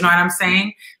 You know what I'm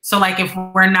saying? So like if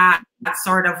we're not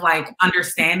sort of like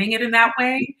understanding it in that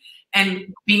way and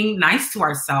being nice to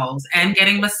ourselves and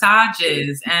getting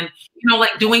massages and, you know,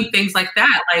 like doing things like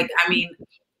that. Like, I mean,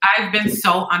 I've been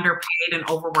so underpaid and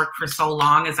overworked for so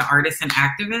long as an artist and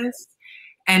activist.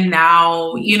 And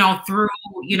now, you know, through,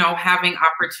 you know, having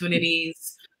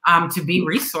opportunities to be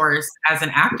resourced as an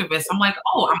activist, I'm like,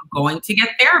 oh, I'm going to get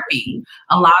therapy.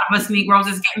 A lot of us Negroes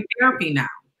is getting therapy now.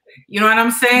 You know what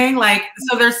I'm saying? Like,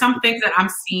 so there's some things that I'm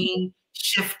seeing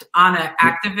shift on an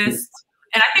activist.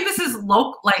 And I think this is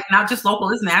local, like not just local,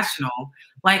 it's national.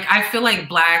 Like, I feel like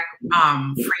Black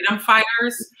freedom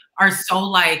fighters are so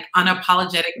like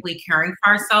unapologetically caring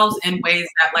for ourselves in ways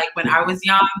that like when I was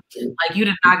young, like you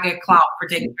did not get clout for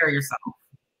taking care of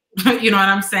yourself. You know what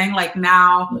I'm saying? Like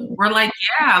now we're like,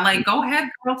 yeah, like go ahead,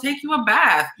 girl, take you a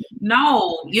bath.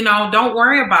 No, you know, don't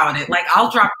worry about it. Like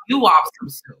I'll drop you off some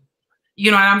soup.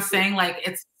 You know what I'm saying? Like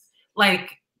it's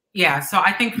like, yeah. So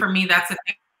I think for me, that's a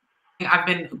thing I've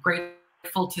been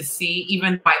grateful to see,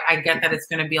 even if I get that it's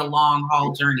going to be a long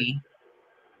haul journey.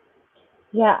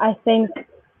 Yeah, I think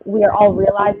we are all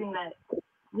realizing that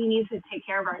we need to take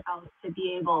care of ourselves to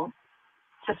be able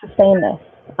to sustain this.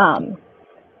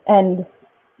 And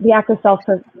the act of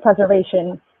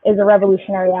self-preservation is a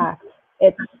revolutionary act.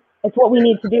 It's what we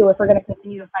need to do if we're going to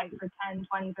continue to fight for 10,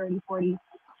 20, 30, 40,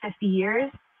 50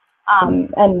 years.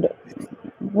 And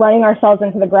running ourselves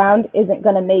into the ground isn't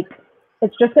going to make,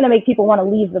 it's just going to make people want to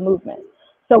leave the movement.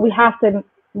 So we have to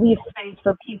leave space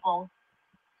for people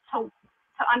to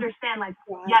understand, like,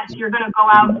 yes, you're going to go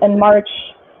out and march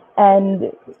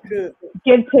and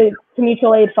give to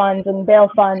mutual aid funds and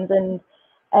bail funds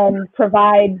and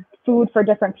provide food for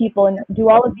different people and do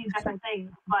all of these different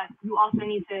things, but you also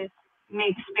need to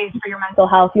make space for your mental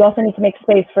health. You also need to make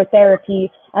space for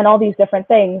therapy and all these different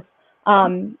things.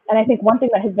 And I think one thing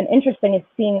that has been interesting is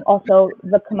seeing also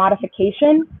the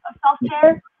commodification of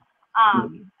self-care.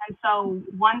 And so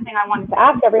one thing I wanted to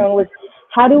ask everyone was,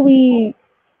 how do we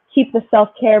keep the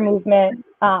self-care movement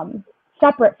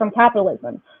separate from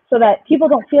capitalism so that people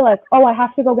don't feel like, oh, I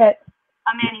have to go get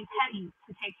a mani-pedi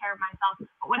to take care of myself,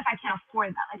 but what if I can't afford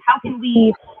that? Like, how can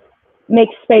we make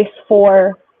space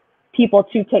for people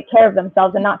to take care of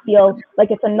themselves and not feel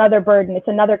like it's another burden, it's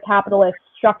another capitalist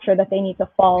structure that they need to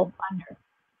fall under?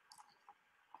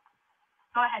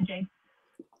 Go ahead, Jade.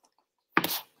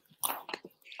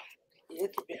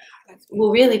 Well,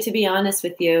 really, to be honest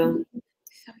with you,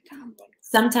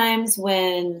 sometimes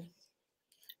when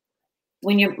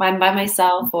I'm by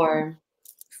myself, or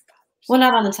well,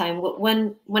 not all the time,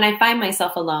 when I find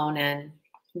myself alone, and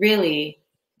really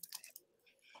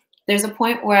there's a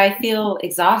point where I feel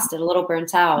exhausted, a little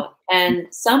burnt out. And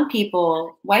some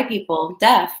people, white people,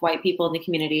 deaf white people in the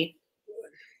community,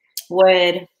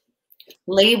 would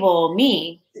label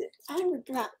me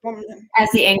as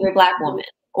the angry Black woman,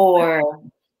 or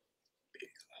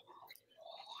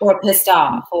pissed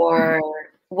off, or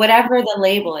whatever the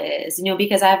label is, you know,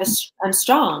 because I'm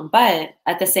strong, but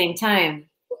at the same time,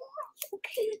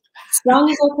 strong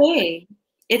is okay.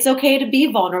 It's okay to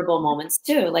be vulnerable moments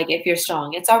too. Like if you're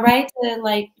strong, it's all right to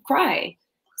like cry.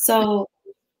 So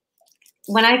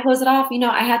when I close it off, you know,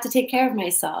 I have to take care of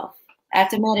myself. I have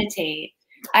to meditate.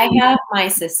 I have my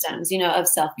systems, you know, of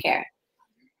self-care,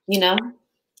 you know?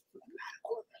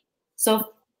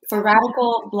 So for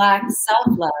radical Black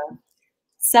self-love,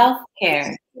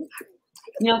 self-care,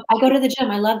 you know, I go to the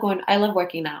gym. I love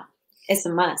working out. It's a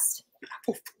must.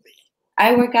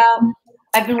 I work out.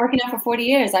 I've been working out for 40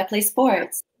 years. I play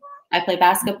sports. I play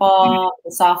basketball,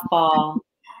 softball.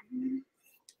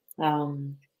 You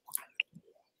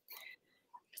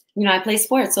know, I play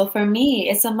sports. So for me,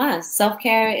 it's a must.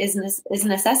 Self-care is a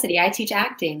necessity. I teach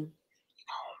acting.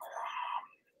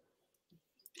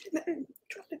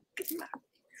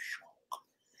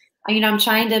 You know, I'm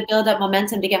trying to build up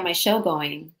momentum to get my show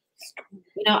going.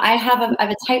 You know, I have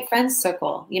a tight friends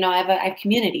circle. You know, I have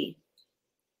community.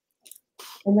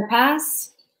 In the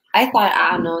past, I thought,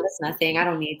 oh, no, that's nothing. I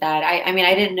don't need that. I mean,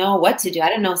 I didn't know what to do. I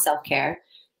didn't know self-care.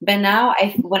 But now,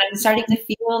 when I'm starting to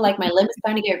feel like my limits are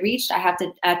starting to get reached, I have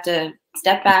to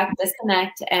step back,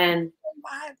 disconnect, and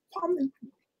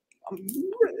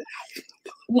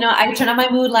you know, I turn on my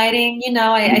mood lighting. You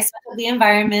know, I switch up the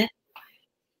environment.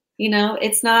 You know,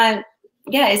 it's not.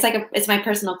 Yeah, it's my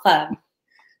personal club.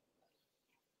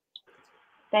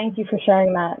 Thank you for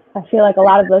sharing that. I feel like a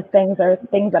lot of those things are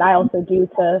things that I also do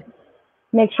to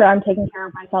make sure I'm taking care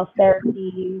of myself,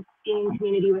 therapy, being in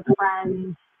community with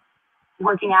friends,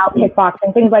 working out,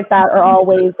 kickboxing, things like that are all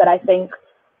ways that I think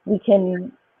we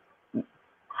can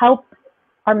help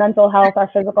our mental health, our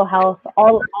physical health,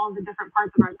 all the different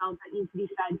parts of ourselves that need to be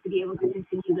fed to be able to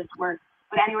continue this work.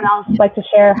 Would anyone else like to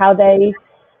share how they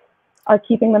are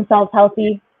keeping themselves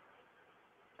healthy?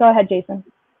 Go ahead, Jaysen.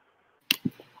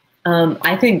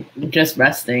 I think just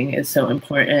resting is so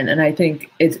important. And I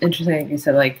think it's interesting, you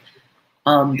said, like,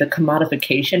 the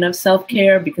commodification of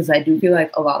self-care, because I do feel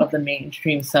like a lot of the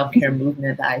mainstream self-care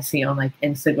movement that I see on like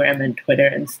Instagram and Twitter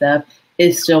and stuff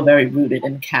is still very rooted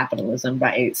in capitalism,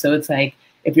 right? So it's like,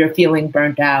 if you're feeling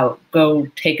burnt out, go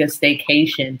take a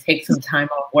staycation, take some time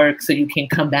off work so you can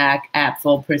come back at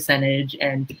full percentage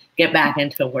and get back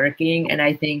into working. And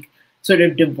I think sort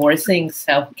of divorcing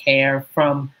self-care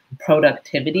from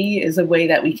productivity is a way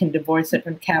that we can divorce it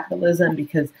from capitalism,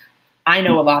 because I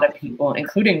know a lot of people,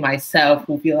 including myself,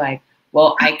 who feel like,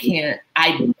 well, I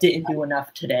didn't do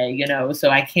enough today, you know, so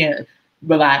I can't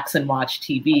relax and watch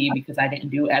TV because I didn't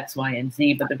do X, Y, and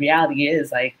Z. But the reality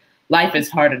is, like, life is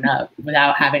hard enough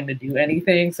without having to do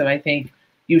anything. So I think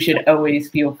you should always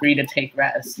feel free to take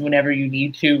rest whenever you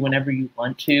need to, whenever you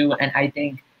want to. And I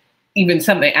think even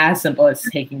something as simple as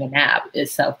taking a nap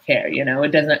is self-care. You know, it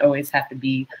doesn't always have to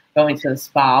be going to the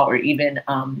spa, or even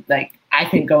like, I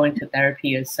think going to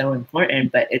therapy is so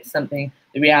important, but it's something,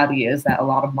 the reality is that a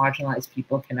lot of marginalized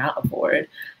people cannot afford.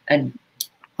 And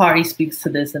Hari speaks to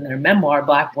this in their memoir,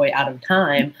 Black Boy Out of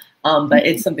Time. But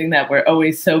it's something that we're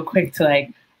always so quick to,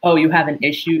 like, oh, you have an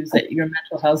issue, that your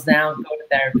mental health's down, go to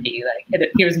therapy.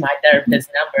 Like, here's my therapist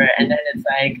number. And then it's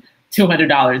like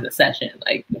 $200 a session.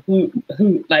 Like,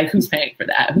 who's paying for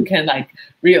that? Who can, like,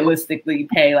 realistically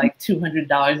pay like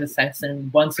 $200 a session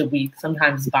once a week,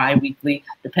 sometimes bi-weekly,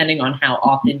 depending on how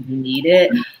often you need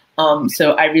it.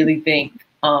 So I really think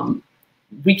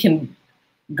we can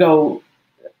go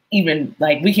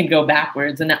we can go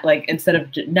backwards, and not, like, instead of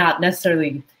not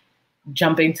necessarily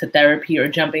jumping to therapy or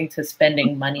jumping to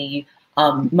spending money,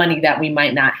 money that we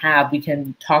might not have, we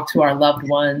can talk to our loved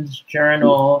ones,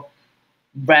 journal,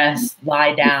 rest,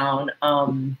 lie down,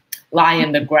 lie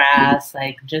in the grass,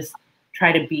 like, just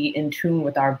try to be in tune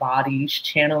with our bodies,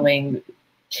 channeling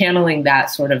that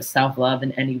sort of self-love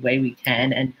in any way we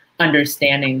can, and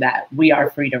understanding that we are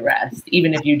free to rest.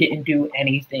 Even if you didn't do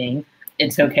anything,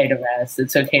 it's okay to rest.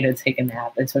 It's okay to take a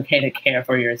nap. It's okay to care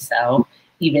for yourself,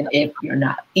 even if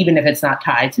it's not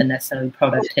tied to necessarily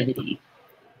productivity.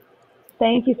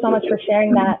 Thank you so much for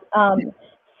sharing that.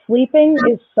 Sleeping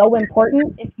is so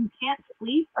important. If you can't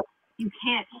sleep, you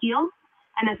can't heal.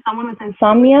 And as someone with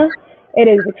insomnia, it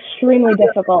is extremely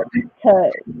difficult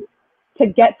to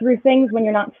get through things when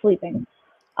you're not sleeping.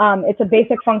 It's a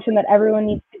basic function that everyone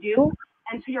needs to do.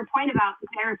 And to your point about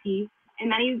therapy, in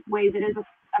many ways, it is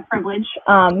a privilege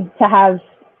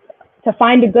to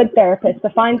find a good therapist, to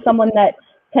find someone that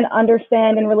can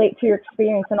understand and relate to your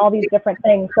experience and all these different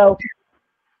things. So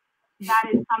that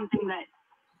is something that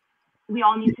we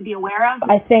all need to be aware of.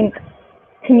 I think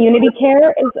community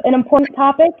care is an important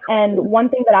topic. And one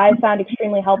thing that I found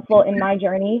extremely helpful in my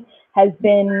journey has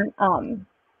been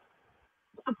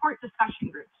support discussion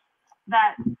groups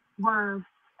that were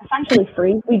essentially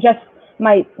free. We just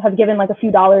might have given like a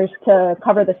few dollars to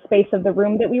cover the space of the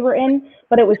room that we were in,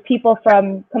 but it was people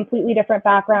from completely different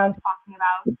backgrounds talking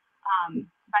about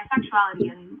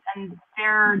bisexuality and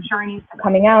their journeys to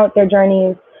coming out, their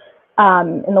journeys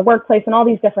in the workplace, and all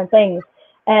these different things.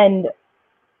 And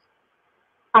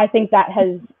I think that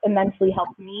has immensely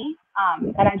helped me.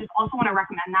 And I just also want to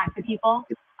recommend that to people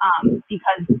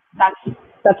because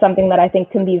that's something that I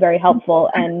think can be very helpful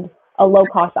and a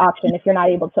low-cost option if you're not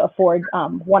able to afford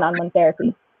one-on-one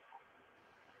therapy.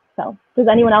 So does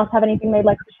anyone else have anything they'd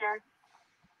like to share?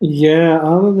 Yeah,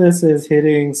 all of this is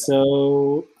hitting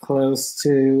so close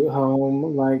to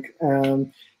home. Like,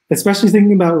 especially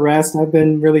thinking about rest, I've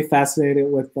been really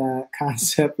fascinated with that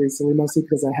concept recently, mostly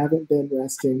because I haven't been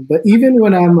resting. But even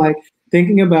when I'm like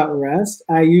thinking about rest,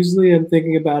 I usually am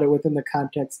thinking about it within the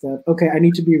context of, okay, I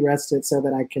need to be rested so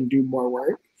that I can do more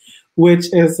work,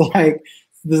 which is like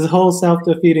this whole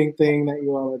self-defeating thing that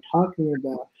you all are talking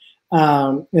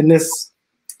about. And this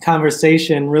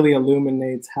conversation really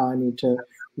illuminates how I need to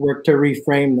work to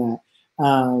reframe that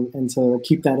and to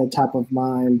keep that at top of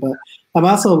mind. But I've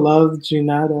also loved,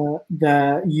 Junauda,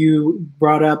 that you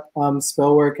brought up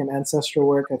spell work and ancestral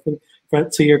work. I think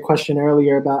to your question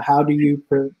earlier about how do you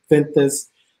prevent this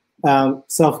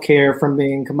self-care from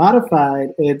being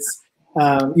commodified, it's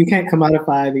you can't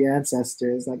commodify the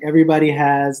ancestors. Like everybody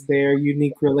has their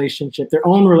unique relationship, their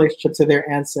own relationship to their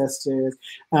ancestors.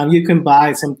 You can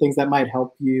buy some things that might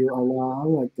help you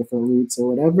along, like different roots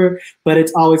or whatever, but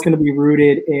it's always going to be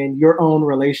rooted in your own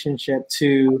relationship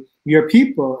to your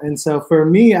people. And so for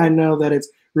me, I know that it's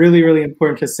really, really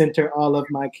important to center all of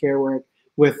my care work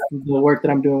with the work that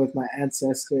I'm doing with my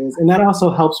ancestors. And that also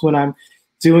helps when I'm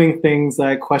doing things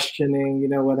like questioning, you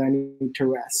know, whether I need to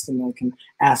rest, and I can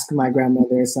ask my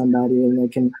grandmother or somebody, and they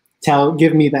can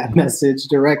give me that message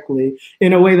directly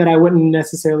in a way that I wouldn't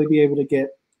necessarily be able to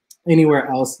get anywhere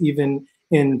else, even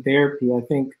in therapy. I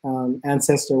think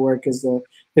ancestor work is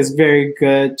very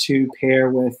good to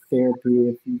pair with therapy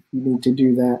if you need to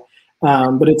do that.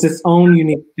 But it's its own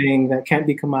unique thing that can't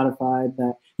be commodified,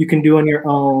 that you can do on your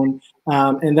own,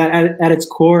 and that at its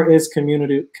core is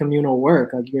communal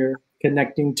work. Like you're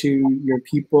connecting to your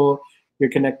people, you're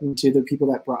connecting to the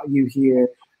people that brought you here,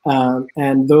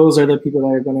 and those are the people that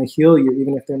are going to heal you,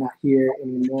 even if they're not here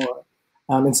anymore.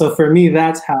 And so for me,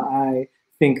 that's how I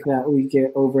think that we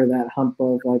get over that hump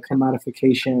of like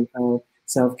commodification of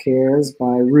self-care, is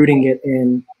by rooting it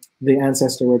in the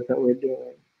ancestor work that we're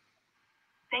doing.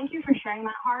 Thank you for sharing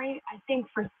that, Hari. I think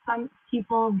for some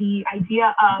people, the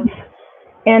idea of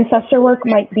ancestor work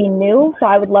might be new, so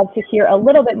I would love to hear a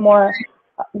little bit more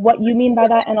what you mean by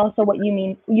that, and also what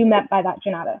you meant by that,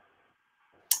 Junauda.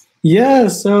 Yeah,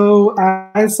 so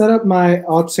I set up my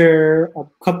altar a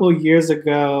couple of years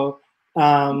ago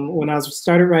when I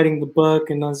started writing the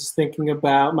book, and I was just thinking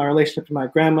about my relationship to my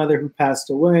grandmother who passed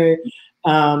away.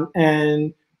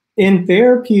 And in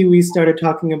therapy, we started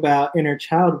talking about inner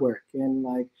child work and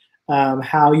like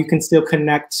how you can still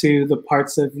connect to the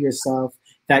parts of yourself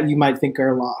that you might think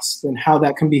are lost, and how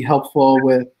that can be helpful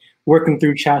with working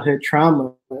through childhood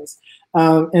traumas.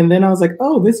 And then I was like,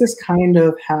 oh, this is kind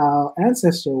of how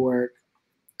ancestor work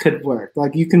could work.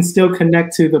 Like you can still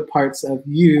connect to the parts of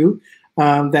you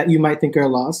that you might think are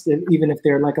lost, even if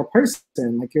they're like a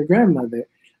person, like your grandmother.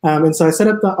 And so I set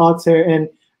up the altar, and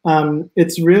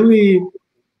it's really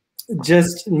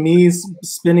just me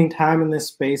spending time in this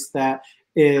space that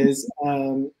is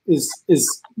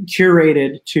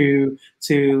curated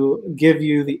to give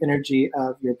you the energy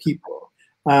of your people.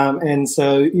 And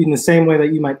so in the same way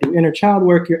that you might do inner child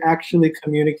work, you're actually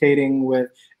communicating with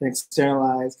an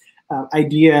externalized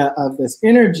idea of this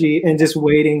energy, and just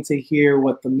waiting to hear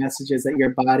what the messages that your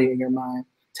body and your mind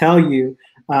tell you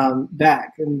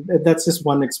back. And that's just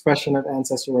one expression of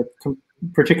ancestor work,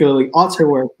 particularly altar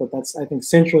work, but that's, I think,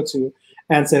 central to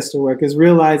ancestor work, is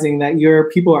realizing that your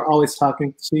people are always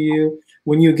talking to you.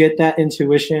 When you get that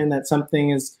intuition that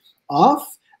something is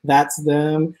off, that's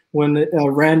them. When a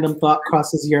random thought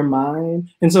crosses your mind.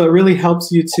 And so it really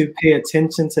helps you to pay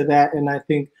attention to that. And I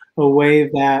think a way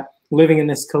that living in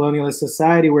this colonialist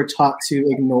society, we're taught to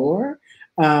ignore.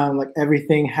 Like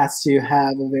everything has to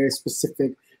have a very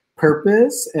specific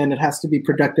purpose, and it has to be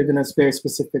productive in a very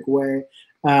specific way.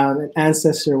 And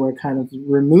ancestor work kind of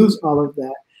removes all of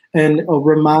that, and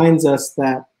reminds us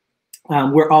that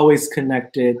we're always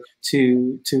connected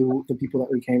to the people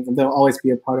that we came from. They'll always be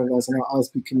a part of us, and they'll always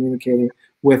be communicating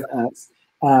with us.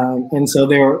 And so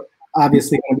they're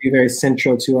obviously going to be very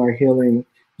central to our healing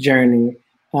journey.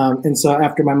 And so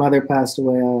after my mother passed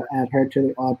away, I'll add her to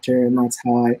the altar, and that's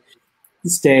how I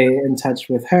stay in touch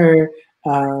with her.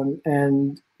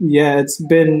 And yeah, it's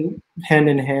been hand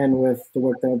in hand with the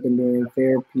work that I've been doing in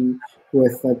therapy,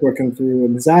 with like working through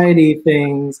anxiety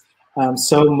things.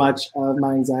 So much of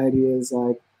my anxiety is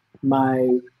like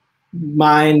my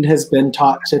mind has been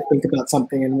taught to think about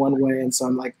something in one way, and so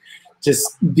I'm like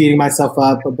just beating myself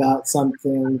up about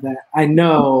something that I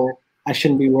know I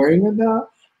shouldn't be worrying about.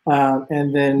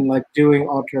 And then like doing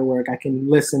altar work, I can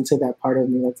listen to that part of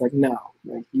me that's like, no,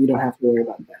 like you don't have to worry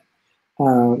about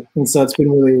that. And so it's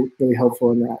been really, really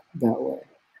helpful in that way.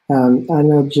 I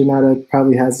know Junauda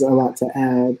probably has a lot to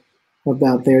add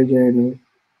about their journey.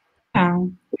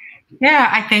 Yeah,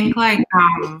 I think like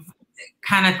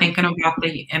kind of thinking about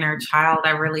the inner child,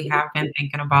 I really have been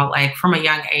thinking about like from a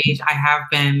young age, I have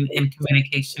been in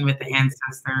communication with the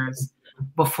ancestors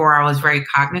before I was very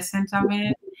cognizant of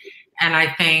it. And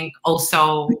I think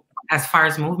also, as far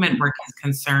as movement work is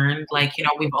concerned, like, you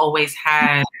know, we've always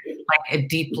had like a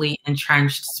deeply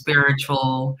entrenched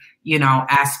spiritual, you know,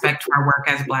 aspect to our work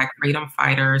as Black freedom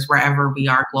fighters, wherever we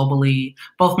are globally.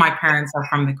 Both my parents are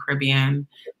from the Caribbean.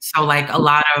 So like a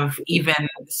lot of even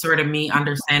sort of me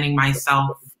understanding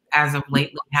myself as of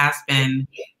lately has been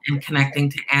in connecting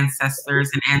to ancestors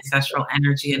and ancestral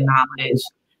energy and knowledge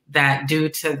that due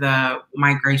to the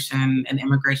migration and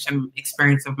immigration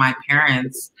experience of my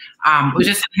parents, was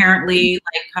just inherently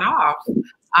like cut off.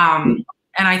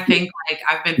 And I think like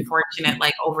I've been fortunate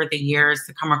like over the years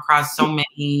to come across so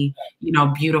many, you know,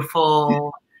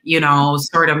 beautiful, you know,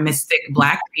 sort of mystic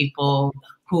Black people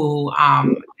who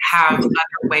have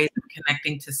other ways of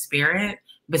connecting to spirit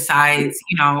besides,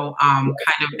 you know, kind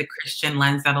of the Christian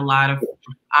lens that a lot of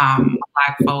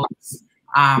Black folks,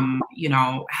 you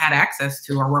know, had access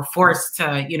to or were forced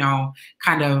to, you know,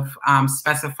 kind of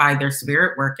specify their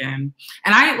spirit work in.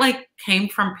 And I like came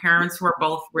from parents who were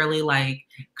both really like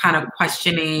kind of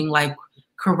questioning like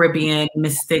Caribbean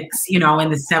mystics, you know,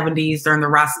 in the 70s during the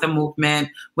Rasta movement,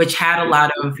 which had a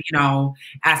lot of, you know,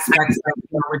 aspects of,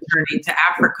 you know, returning to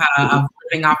Africa, of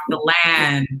living off the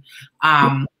land.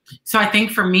 So I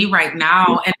think for me right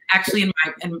now, and actually in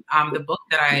the book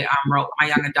that I wrote, my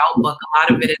young adult book, a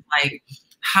lot of it is like,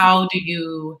 how do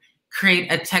you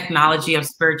create a technology of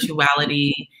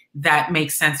spirituality that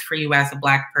makes sense for you as a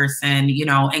Black person, you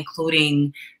know,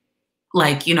 including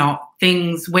like, you know,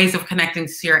 things, ways of connecting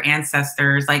to your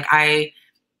ancestors. Like I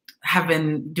have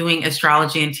been doing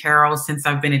astrology and tarot since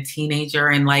I've been a teenager.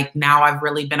 And like, now I've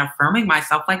really been affirming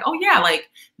myself like, oh yeah, like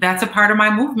that's a part of my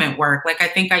movement work. Like, I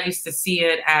think I used to see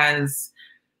it as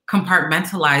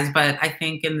compartmentalized, but I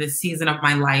think in this season of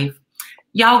my life,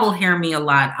 y'all will hear me a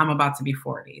lot. I'm about to be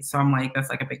 40. So I'm like, that's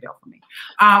like a big deal for me.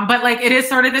 But like, it is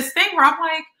sort of this thing where I'm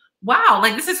like, wow,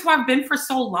 like this is who I've been for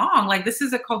so long. Like this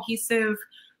is a cohesive,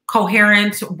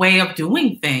 coherent way of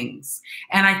doing things.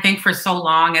 And I think for so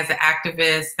long as an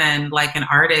activist and like an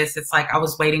artist, it's like I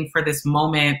was waiting for this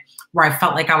moment where I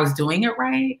felt like I was doing it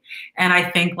right. And I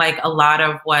think like a lot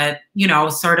of what, you know,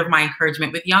 sort of my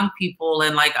encouragement with young people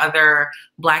and like other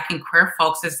Black and queer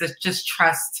folks is to just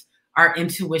trust our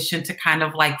intuition to kind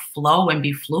of like flow and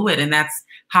be fluid. And that's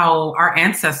how our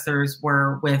ancestors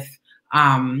were with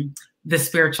the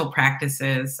spiritual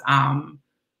practices.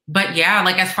 But yeah,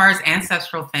 like as far as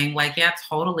ancestral thing, like, yeah,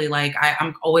 totally. Like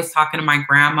I'm always talking to my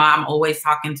grandma. I'm always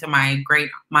talking to my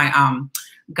my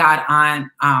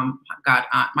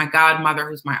godmother,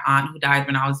 who's my aunt who died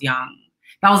when I was young.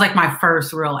 That was like my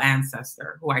first real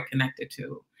ancestor who I connected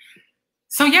to.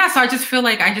 So yeah, so I just feel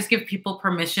like I just give people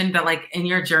permission to like in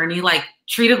your journey, like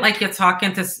treat it like you're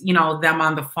talking to, you know, them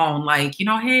on the phone. Like, you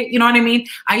know, hey, you know what I mean?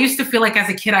 I used to feel like as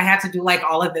a kid, I had to do like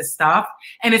all of this stuff.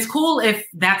 And it's cool if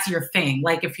that's your thing.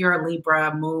 Like if you're a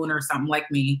Libra moon or something like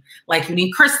me, like you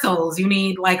need crystals, you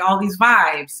need like all these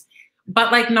vibes.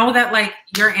 But like know that like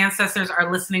your ancestors are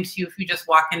listening to you if you're just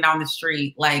walking down the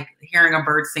street, like hearing a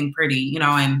bird sing pretty, you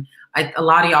know, and a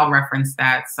lot of y'all reference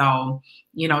that. So,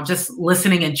 you know, just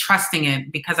listening and trusting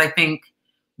it, because I think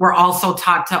we're also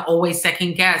taught to always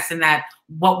second guess and that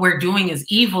what we're doing is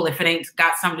evil if it ain't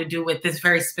got something to do with this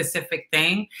very specific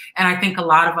thing. And I think a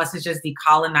lot of us is just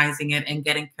decolonizing it and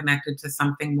getting connected to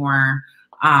something more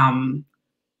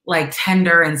like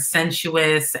tender and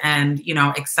sensuous and, you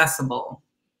know, accessible.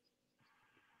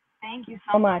 Thank you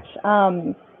so much.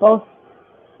 Both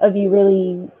of you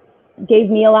really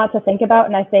gave me a lot to think about.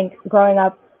 And I think growing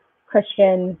up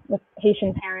Christian with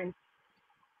Haitian parents,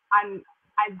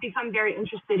 I've become very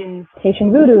interested in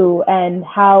Haitian voodoo and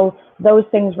how those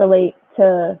things relate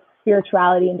to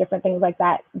spirituality and different things like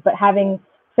that. But having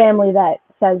family that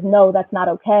says, no, that's not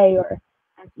okay, or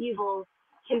that's evil,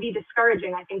 can be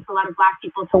discouraging, I think, for a lot of Black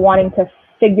people to wanting to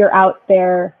figure out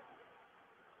the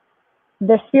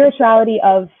spirituality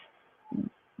of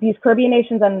these Caribbean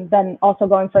nations and then also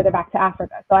going further back to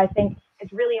Africa. So I think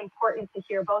it's really important to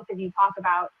hear both of you talk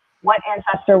about what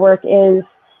ancestor work is,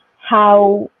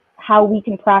 how we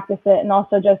can practice it, and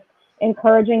also just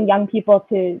encouraging young people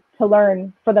to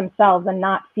learn for themselves and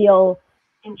not feel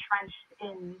entrenched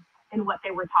in what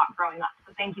they were taught growing up.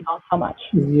 So thank you both so much.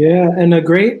 Yeah, and a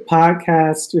great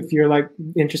podcast if you're like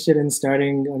interested in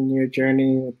starting on your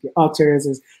journey with the altars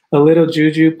is A Little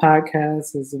Juju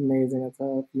podcast. Is amazing.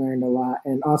 I've learned a lot.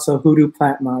 And also Hoodoo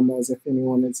Plant Mamas, if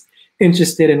anyone is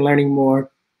interested in learning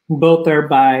more. Both are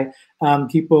by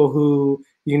people who,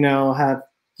 you know,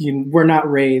 were not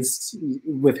raised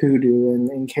with hoodoo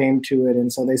and came to it.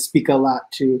 And so they speak a lot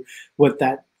to what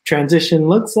that transition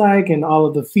looks like and all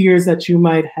of the fears that you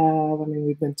might have. I mean,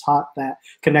 we've been taught that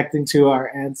connecting to our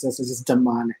ancestors is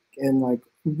demonic, and like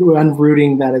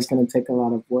unrooting that is going to take a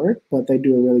lot of work, but they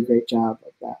do a really great job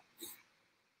of that.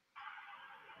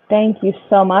 Thank you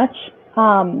so much.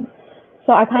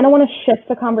 So I kind of want to shift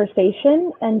the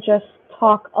conversation and just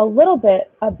talk a little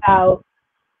bit about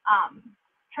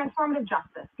transformative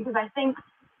justice, because I think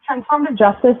transformative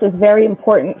justice is very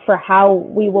important for how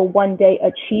we will one day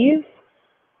achieve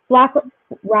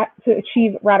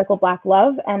radical Black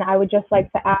love. And I would just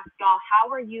like to ask y'all, how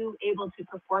were you able to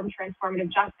perform transformative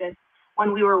justice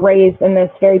when we were raised in this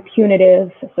very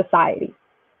punitive society?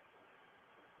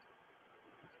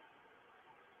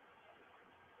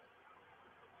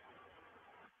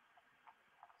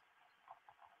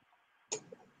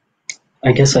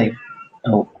 I guess I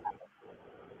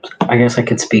guess I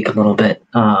could speak a little bit.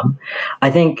 I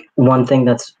think one thing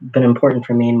that's been important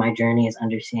for me in my journey is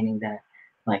understanding that,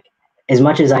 like, as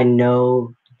much as I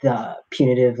know the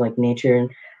punitive like nature,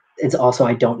 it's also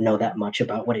I don't know that much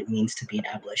about what it means to be an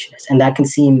abolitionist, and that can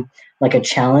seem like a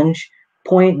challenge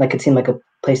point. Like it seemed like a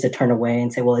place to turn away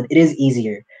and say, well, it is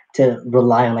easier to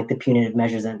rely on like the punitive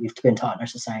measures that we've been taught in our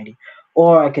society,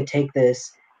 or I could take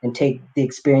this and take the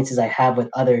experiences I have with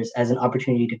others as an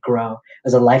opportunity to grow,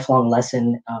 as a lifelong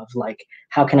lesson of like,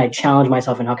 how can I challenge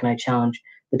myself and how can I challenge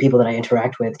the people that I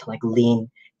interact with to like lean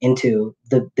into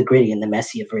the gritty and the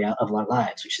messy of our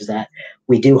lives, which is that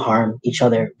we do harm each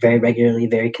other very regularly,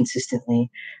 very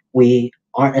consistently. We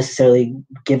aren't necessarily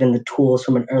given the tools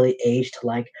from an early age to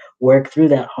like work through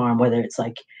that harm, whether it's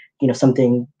like, you know,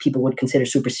 something people would consider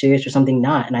super serious or something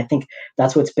not. And I think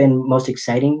that's what's been most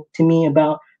exciting to me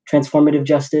about transformative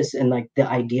justice and like the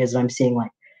ideas that I'm seeing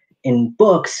like in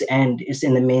books and is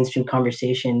in the mainstream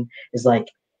conversation is like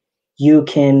you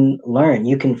can learn,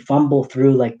 you can fumble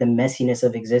through like the messiness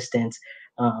of existence,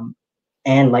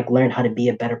 and like learn how to be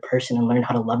a better person and learn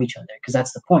how to love each other, because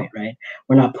that's the point, right?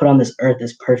 We're not put on this earth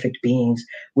as perfect beings.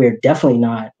 We're definitely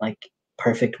not like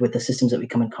perfect with the systems that we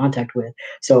come in contact with.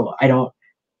 So I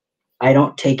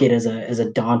don't take it as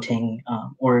a daunting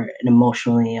or an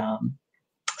emotionally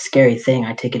scary thing.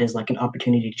 I take it as like an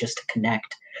opportunity just to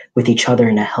connect with each other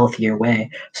in a healthier way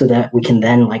so that we can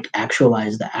then like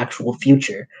actualize the actual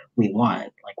future we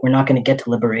want. Like we're not going to get to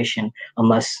liberation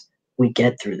unless we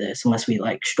get through this, unless we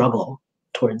like struggle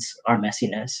towards our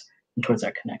messiness and towards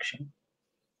our connection.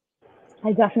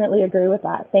 I definitely agree with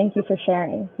that. Thank you for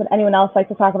sharing. Would anyone else like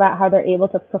to talk about how they're able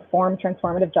to perform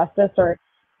transformative justice, or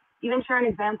even share an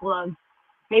example of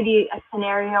maybe a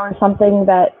scenario or something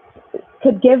that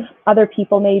could give other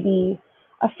people maybe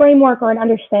a framework or an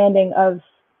understanding of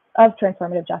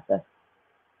transformative justice?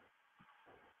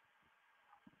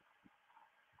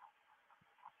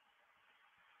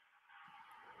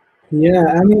 Yeah,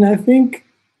 I mean, I think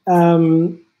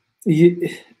a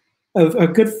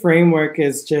good framework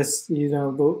is just, you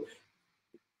know,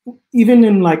 even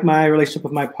in like my relationship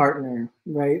with my partner,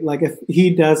 right? Like if he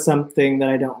does something that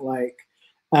I don't like,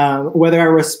 whether I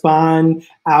respond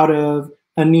out of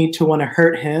a need to want to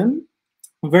hurt him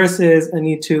versus a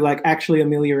need to like actually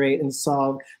ameliorate and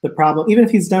solve the problem. Even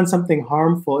if he's done something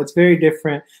harmful, it's very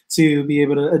different to be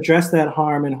able to address that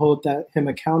harm and hold him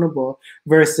accountable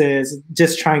versus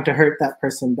just trying to hurt that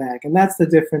person back. And that's the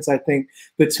difference, I think,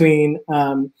 between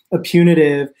a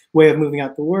punitive way of moving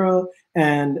out the world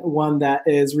and one that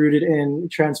is rooted in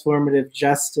transformative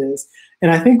justice.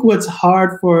 And I think what's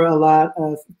hard for a lot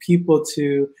of people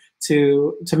to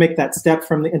make that step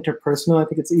from the interpersonal, I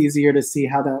think it's easier to see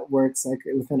how that works like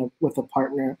with a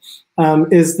partner,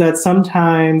 is that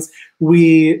sometimes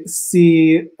we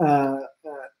see,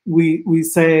 we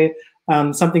say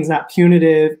something's not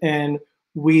punitive and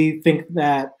we think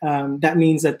that that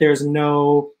means that there's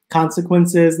no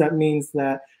consequences, that means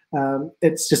that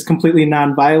it's just completely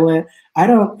nonviolent. I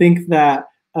don't think that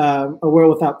a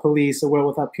world without police, a world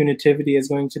without punitivity is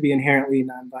going to be inherently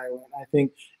nonviolent. I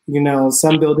think, you know,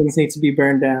 some buildings need to be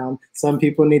burned down. Some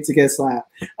people need to get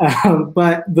slapped.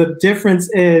 But the difference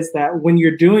is that when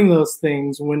you're doing those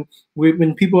things, when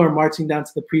people are marching down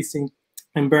to the precinct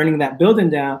and burning that building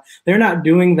down, they're not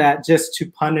doing that just to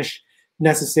punish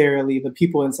necessarily the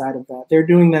people inside of that. They're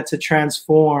doing that to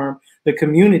transform the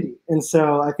community. And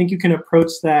so I think you can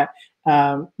approach that,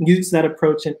 use that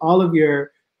approach in all of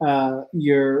your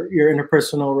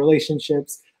interpersonal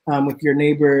relationships with your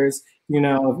neighbors. You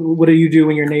know, what do you do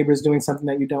when your neighbor is doing something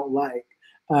that you don't like?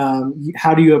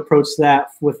 How do you approach that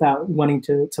without wanting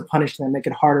to punish them, make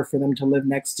it harder for them to live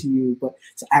next to you, but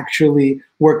to actually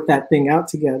work that thing out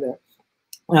together?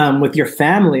 With your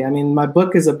family, I mean, my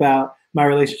book is about my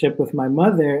relationship with my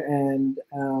mother, and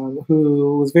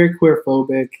who was very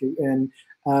queer-phobic, and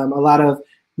a lot of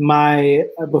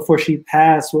before she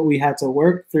passed, what we had to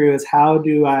work through is how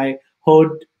do I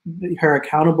hold her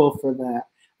accountable for that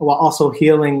while also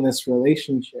healing this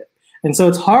relationship. And so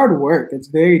it's hard work. It's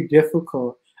very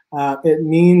difficult. It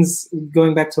means,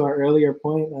 going back to our earlier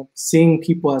point, of seeing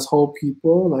people as whole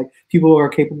people, like people who are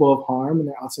capable of harm and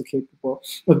they're also capable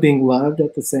of being loved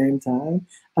at the same time,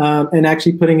 and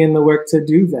actually putting in the work to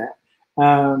do that.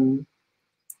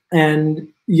 And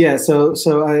yeah, so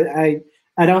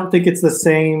I don't think it's the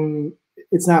same.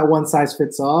 It's not one size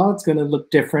fits all. It's going to look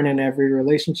different in every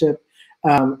relationship.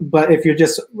 But if you're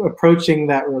just approaching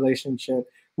that relationship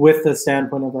with the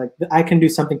standpoint of like, I can do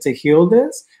something to heal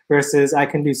this versus I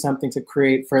can do something to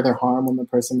create further harm on the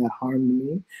person that harmed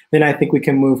me, then I think we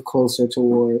can move closer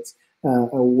towards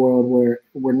a world where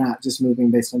we're not just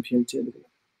moving based on punitivity.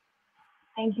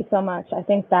 Thank you so much. I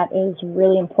think that is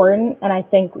really important. And I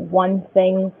think one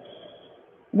thing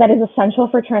that is essential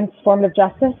for transformative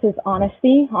justice is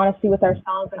honesty with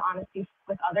ourselves and honesty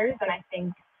with others. And I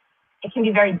think it can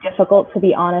be very difficult to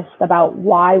be honest about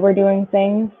why we're doing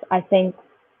things. I think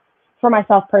for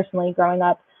myself personally, growing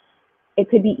up, it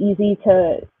could be easy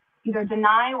to either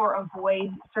deny or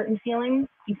avoid certain feelings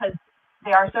because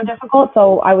they are so difficult.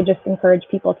 So I would just encourage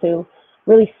people to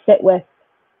really sit with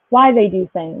why they do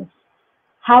things,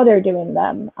 how they're doing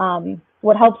them.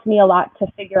 What helps me a lot to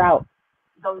figure out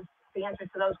the answers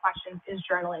to those questions is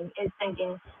journaling, is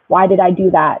thinking, why did I do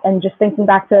that? And just thinking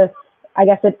back to, I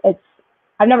guess it's,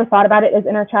 I've never thought about it as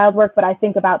inner child work, but I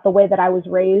think about the way that I was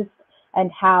raised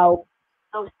and how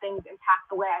those things impact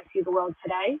the way I see the world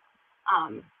today.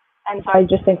 And so I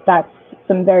just think that's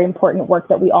some very important work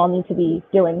that we all need to be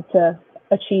doing to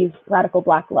achieve radical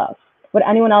Black love. Would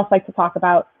anyone else like to talk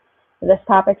about this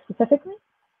topic specifically?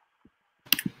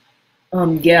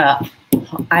 Yeah,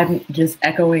 I'm just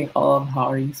echoing all of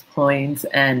Hari's points,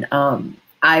 and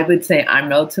I would say I'm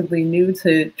relatively new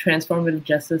to transformative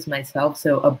justice myself.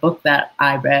 So a book that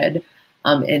I read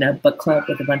in a book club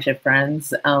with a bunch of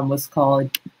friends was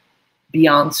called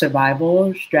Beyond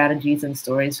Survival: Strategies and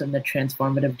Stories from the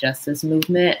Transformative Justice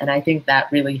Movement. And I think that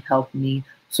really helped me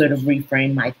sort of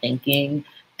reframe my thinking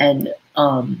and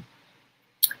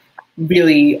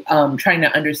really trying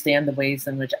to understand the ways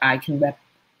in which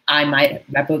I might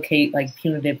replicate like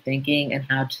punitive thinking and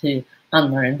how to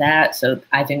unlearn that. So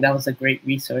I think that was a great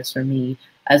resource for me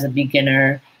as a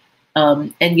beginner.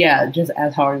 And yeah, just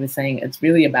as Hari was saying, it's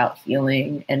really about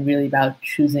healing and really about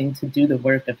choosing to do the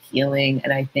work of healing.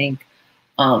 And I think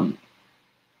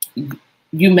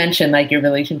you mentioned like your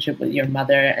relationship with your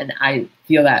mother, and I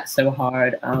feel that so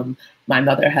hard. My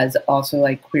mother has also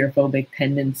like queerphobic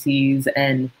tendencies,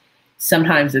 and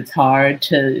sometimes it's hard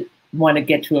to want to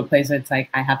get to a place where it's like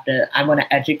I want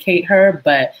to educate her,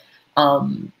 but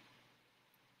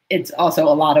it's also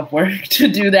a lot of work to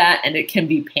do that, and it can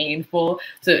be painful.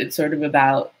 So it's sort of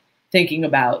about thinking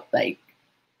about like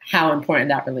how important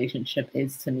that relationship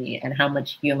is to me and how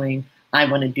much healing I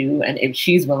want to do, and if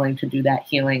she's willing to do that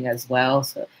healing as well.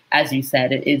 So as you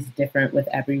said, it is different with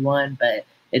everyone, but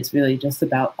it's really just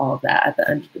about all of that at the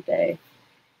end of the day.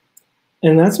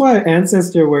 And that's why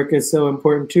ancestor work is so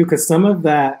important too, because some of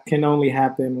that can only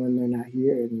happen when they're not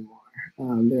here anymore.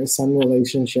 There are some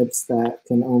relationships that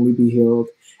can only be healed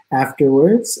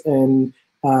afterwards. And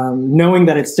knowing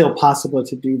that it's still possible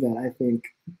to do that, I think,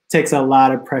 takes a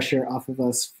lot of pressure off of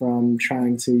us from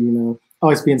trying to,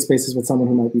 always be in spaces with someone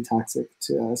who might be toxic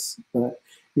to us. But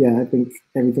yeah, I think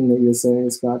everything that you're saying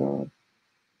is spot on.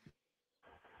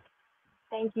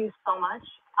 Thank you so much.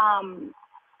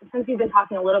 Since we've been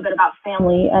talking a little bit about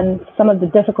family and some of the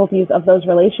difficulties of those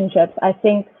relationships, I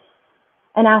think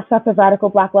an aspect of radical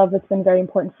Black love that's been very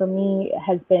important for me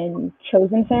has been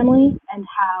chosen family, and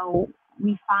how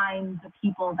we find the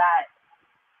people that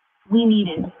we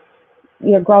needed,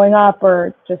 either growing up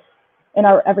or just in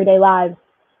our everyday lives,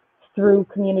 through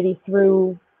community,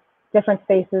 through different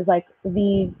spaces like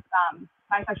the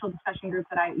bisexual discussion group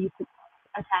that I used to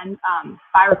attend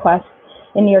by request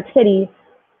in New York City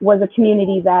was a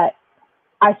community that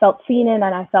I felt seen in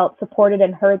and I felt supported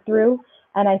and heard through.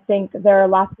 And I think there are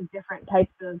lots of different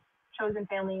types of chosen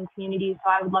family and communities.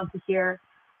 So I would love to hear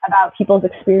about people's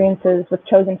experiences with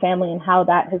chosen family and how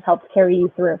that has helped carry you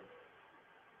through.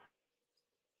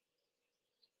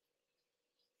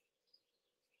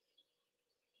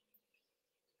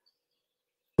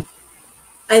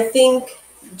 I think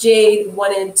Jade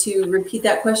wanted to repeat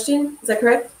that question. Is that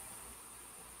correct?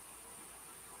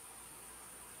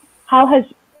 How has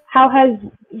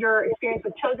your experience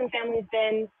with chosen families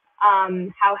been?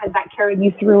 How has that carried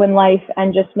you through in life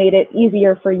and just made it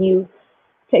easier for you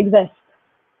to exist?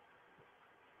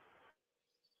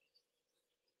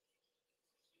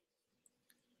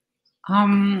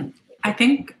 I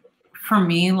think for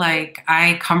me, like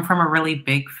I come from a really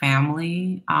big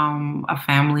family, a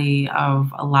family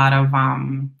of a lot of,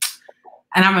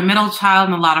 and I'm a middle child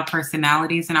and a lot of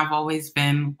personalities, and I've always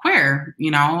been queer,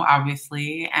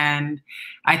 obviously. And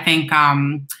I think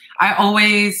I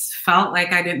always felt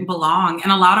like I didn't belong in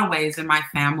a lot of ways in my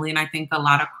family, and I think a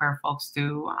lot of queer folks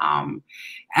do.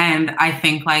 And I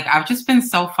think like I've just been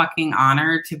so fucking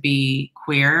honored to be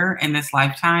queer in this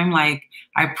lifetime. Like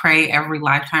I pray every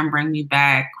lifetime, bring me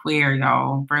back, queer,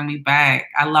 yo, bring me back.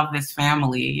 I love this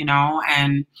family,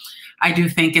 and I do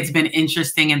think it's been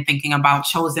interesting in thinking about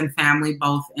chosen family,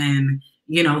 both in,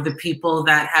 the people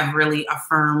that have really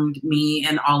affirmed me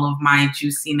and all of my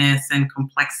juiciness and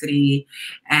complexity,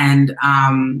 and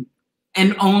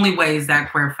in only ways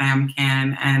that queer fam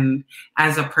can. And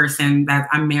as a person that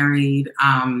I'm married,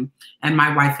 and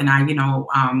my wife and I,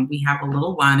 we have a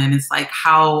little one, and it's like,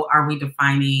 how are we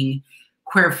defining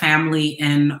queer family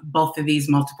in both of these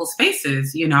multiple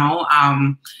spaces,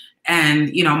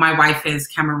 and, my wife is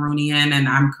Cameroonian and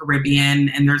I'm Caribbean,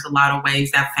 and there's a lot of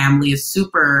ways that family is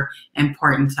super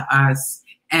important to us.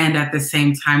 And at the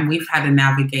same time, we've had to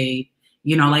navigate,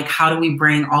 like, how do we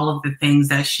bring all of the things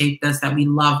that shaped us, that we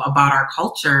love about our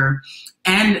culture,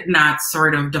 and not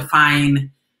sort of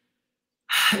define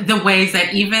the ways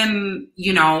that even,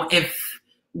 if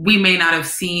we may not have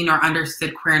seen or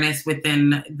understood queerness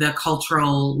within the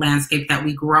cultural landscape that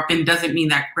we grew up in, doesn't mean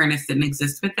that queerness didn't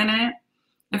exist within it,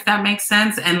 if that makes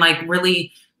sense. And like,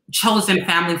 really chosen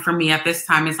family for me at this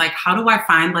time is like, how do I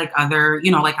find like other,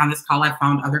 like on this call, I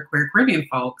found other queer Caribbean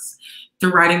folks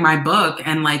through writing my book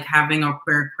and like having a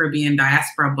queer Caribbean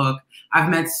diaspora book. I've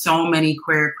met so many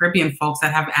queer Caribbean folks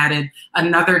that have added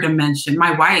another dimension.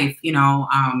 My wife,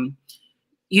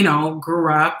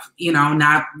 grew up,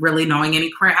 not really knowing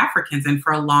any queer Africans, and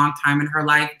for a long time in her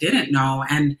life didn't know.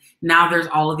 And now there's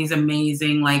all of these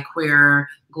amazing like queer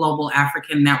global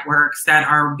African networks that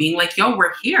are being like, yo,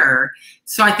 we're here.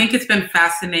 So I think it's been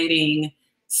fascinating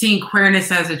seeing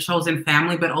queerness as a chosen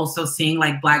family, but also seeing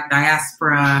like Black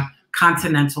diaspora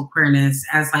continental queerness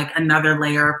as like another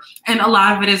layer. And a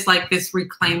lot of it is like this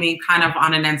reclaiming kind of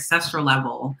on an ancestral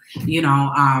level,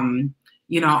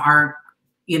 our,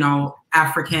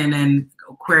 African and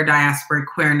queer diaspora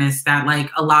queerness that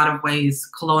like a lot of ways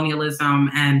colonialism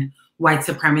and white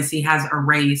supremacy has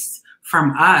erased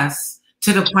from us,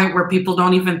 to the point where people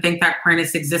don't even think that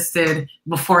queerness existed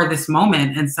before this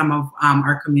moment in some of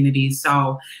our communities.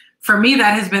 So for me,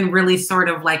 that has been really sort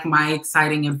of like my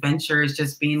exciting adventure, is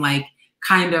just being like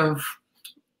kind of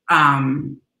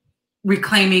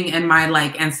reclaiming in my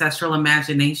like ancestral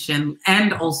imagination,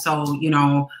 and also,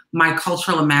 my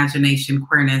cultural imagination,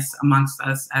 queerness amongst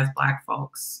us as Black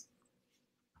folks.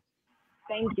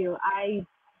 Thank you.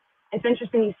 It's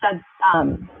interesting you said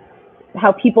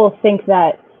how people think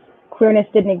that queerness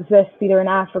didn't exist either in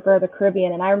Africa or the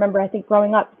Caribbean. And I remember, I think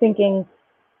growing up thinking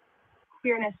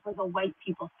queerness was a white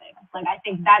people thing. Like, I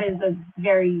think that is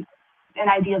an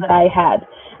idea that I had.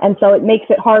 And so it makes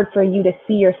it hard for you to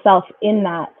see yourself in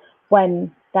that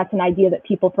when that's an idea that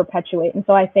people perpetuate. And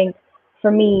so I think for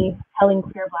me, telling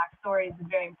queer Black stories is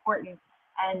very important,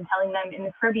 and telling them in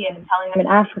the Caribbean and telling them in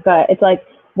Africa, it's like,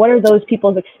 what are those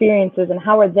people's experiences and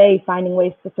how are they finding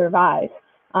ways to survive?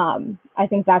 I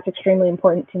think that's extremely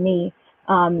important to me.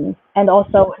 And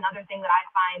also another thing that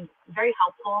I find very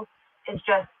helpful is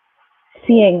just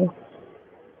seeing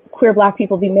queer Black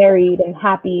people be married and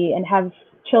happy and have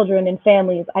children and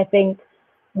families. I think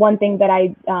one thing that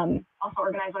I also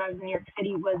organized when I was in New York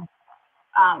City was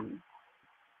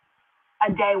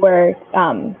a day where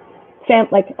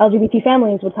like LGBT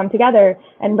families would come together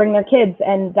and bring their kids.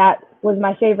 And that was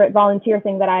my favorite volunteer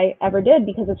thing that I ever did,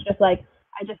 because it's just like,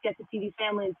 I just get to see these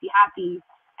families be happy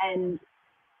and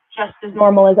just as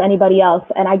normal as anybody else.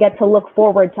 And I get to look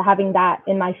forward to having that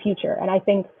in my future. And I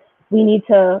think we need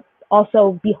to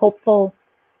also be hopeful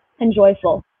and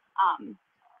joyful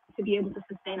to be able to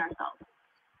sustain ourselves.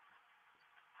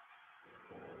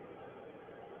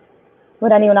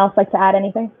 Would anyone else like to add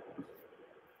anything?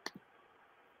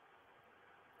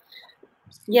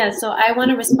 Yeah, so I want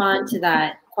to respond to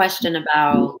that question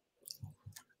about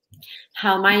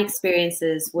how my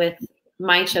experiences with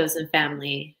my chosen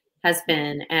family has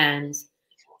been, and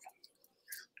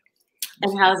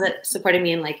how has it supported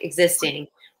me in like existing.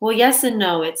 Well, yes and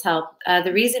no, it's helped.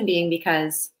 The reason being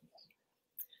because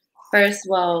first,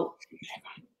 well,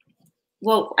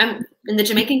 I'm in the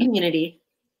Jamaican community.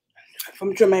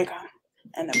 From Jamaica,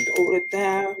 and I'm the only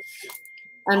deaf.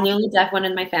 I'm the only deaf one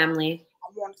in my family.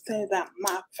 I want to say that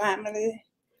my family.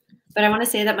 But I want to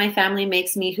say that my family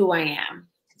makes me who I am.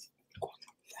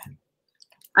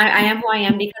 I am who I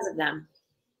am because of them.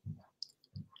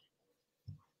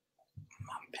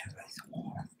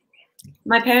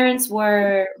 My parents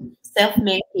were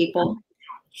self-made people.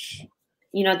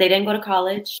 They didn't go to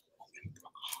college.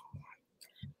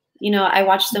 I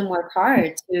watched them work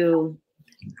hard to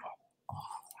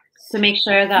make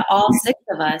sure that all 6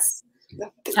 of us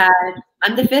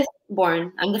I'm the 5th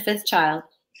born, I'm the 5th child.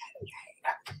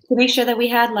 To make sure that we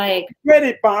had like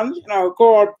ready bun,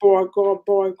 God boy, God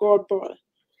boy, God boy.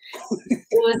 It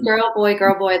was girl,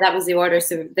 boy. That was the order.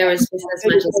 So there was just as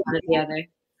much as one of the other.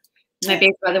 My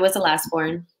big brother was the last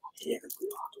born.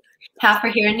 Half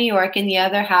are here in New York, and the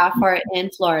other half are in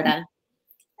Florida.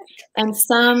 And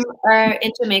some are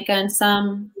in Jamaica, and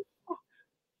some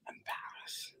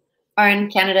are in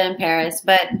Canada and Paris.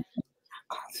 But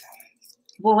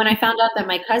Well, when I found out that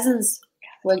my cousins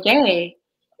were gay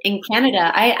in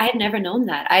Canada, I had never known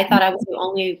that. I thought I was the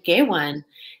only gay one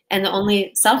and the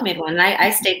only self-made one. And I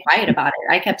stayed quiet about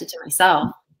it. I kept it to myself.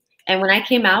 And when I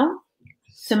came out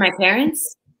to my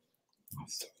parents,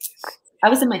 I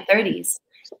was in my 30s.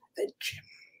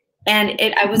 And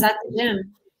I was at the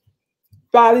gym.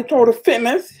 Body Total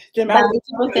Fitness. Gym.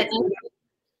 Total Fitness.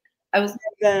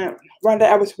 Then one day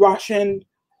I was watching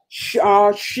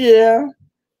Sheer,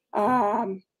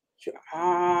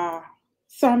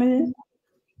 Sonny,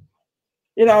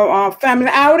 Family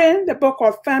Outing, the book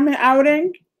called Family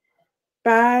Outing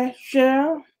by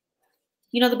Cher.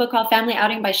 You know the book called Family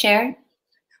Outing by Cher?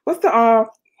 What's the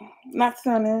not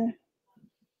Sonny?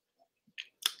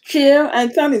 Cher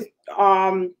and Sonny's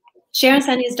Cher and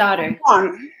Sonny's daughter.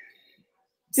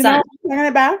 You know what I'm talking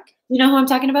about? You know who I'm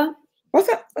talking about? What's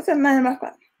the name of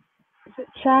it? Is it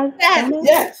Chaz?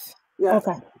 Yes.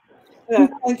 Okay. Yeah,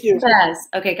 thank you. Chaz.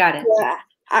 Okay, got it. Yeah,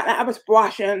 I was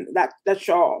watching that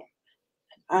show,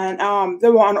 and they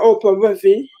were on Oprah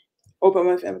Winfrey. Oprah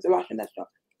Winfrey, I was watching that show.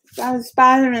 So I was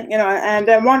inspiring, and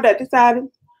then one day I decided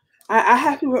I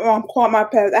have to call my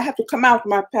parents. I have to come out to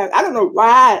my parents. I don't know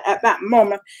why at that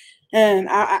moment. And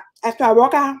after I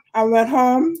walked out, I went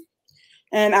home,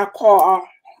 and I called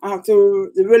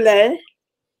to the relay.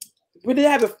 We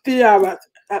didn't have a few hours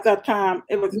at that time.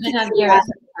 It was. We didn't have years at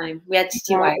the time. We had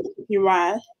TTY.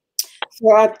 TTY.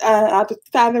 So I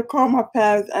decided to call my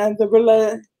parents, and the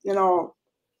relay,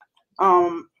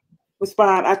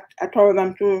 respond. I told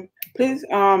them to please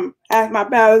ask my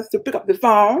parents to pick up the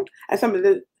phone and somebody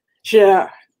to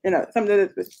share, somebody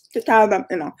to tell them,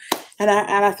 And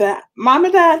I said, Mom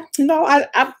and Dad, I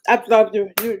love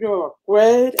you. You're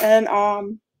great, and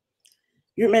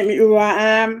you made me who I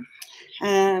am,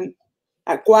 and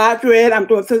I graduated. I'm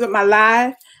doing things with my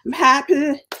life. I'm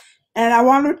happy, and I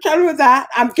want to tell you that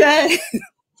I'm gay.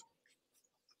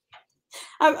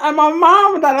 and my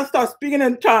mom and I start speaking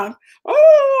in tongues.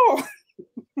 Oh,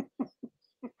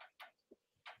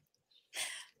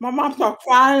 my mom started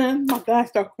crying. My dad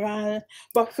started crying.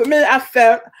 But for me, I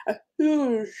felt a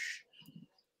huge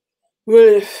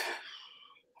relief.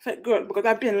 I felt good because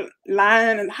I've been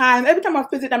lying and hiding. Every time I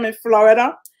visit, I'm in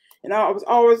Florida. I was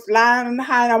always lying and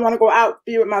hiding. I want to go out,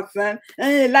 be with my friend. And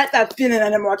I didn't like that feeling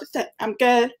anymore. I just said, I'm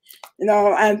gay,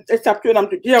 and it's up to them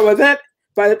to deal with it.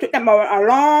 But it took them a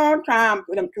long time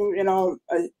for them to,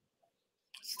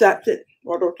 accept it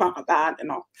or to talk about it,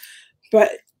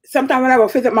 But sometimes when I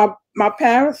would visit my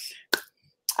parents,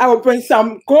 I would bring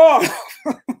some gold.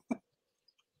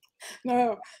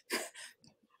 No,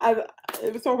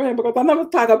 it was so weird because I never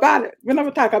talk about it. We never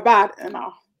talk about it,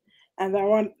 And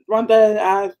then one day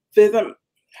I visit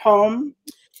home,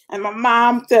 and my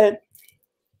mom said,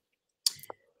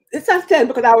 "This I said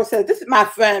because I would say this is my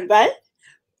friend, right?"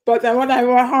 But then when I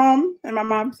went home, and my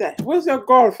mom said, "Where's your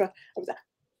girlfriend?" I was like,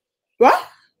 "What?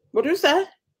 What did you say?"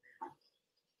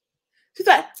 She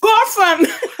said, "Girlfriend."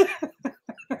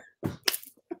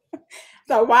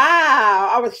 So wow,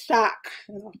 I was shocked,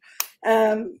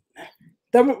 and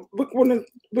then we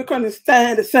couldn't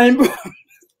stay in the same room.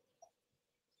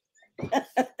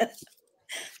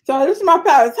 So this is my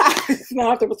parents' house. I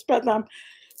have to respect them,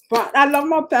 but I love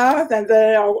my parents, and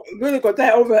they are really good.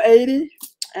 They're over 80,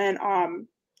 and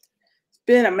it's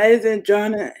been an amazing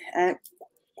journey. And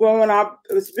growing up,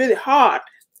 it was really hard.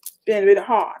 Being really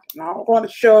hard. Going to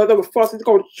church, they were forced me to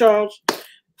go to church,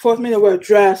 forced me to wear a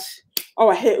dress. Oh,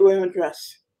 I hate wearing a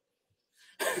dress.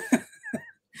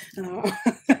 And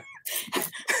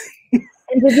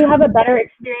did you have a better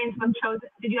experience with chosen?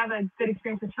 Did you have a good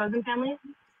experience with chosen families?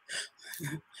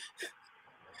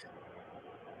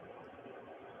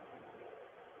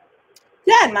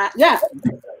 Yeah.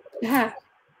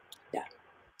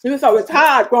 It was always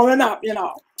hard growing up,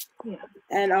 Yeah.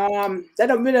 And they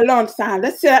don't really learn to sign.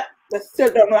 They still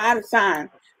don't know how to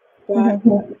sign. But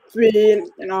read,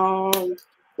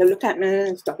 they look at me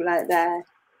and stuff like that.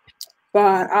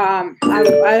 But I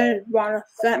want to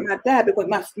thank my dad because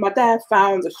my dad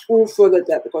found the school for the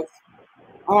deaf because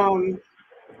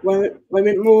when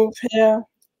we moved here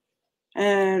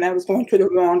and I was going to the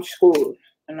wrong school,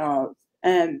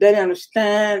 and they didn't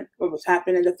understand what was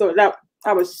happening. They thought that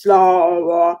I was slow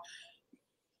or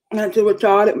mentally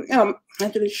retarded,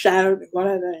 mentally shattered,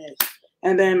 whatever it is.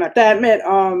 And then my dad met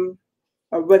a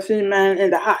Western man in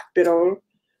the hospital,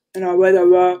 where they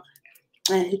were,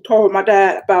 and he told my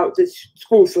dad about this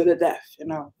school for the deaf,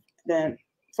 Then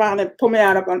finally put me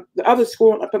out of the other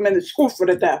school and put me in the school for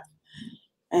the deaf.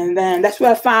 And then that's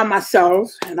where I found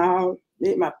myself, and I'll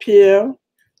meet my peer,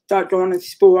 start joining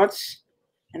sports,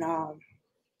 and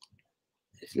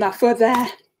if not for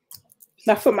that,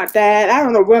 not for my dad, I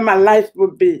don't know where my life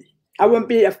would be. I wouldn't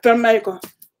be a filmmaker,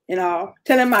 you know,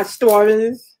 telling my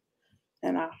stories,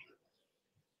 you know.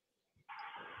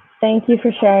 Thank you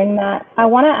for sharing that. I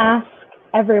want to ask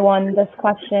everyone this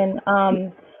question.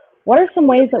 What are some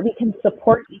ways that we can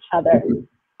support each other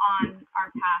on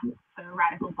our path to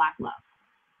radical Black love?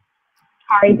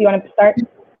 Hari, do you want to start?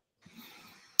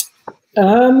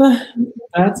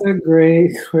 That's a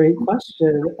great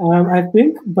question. I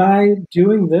think by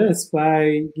doing this,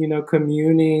 by, you know,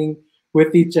 communing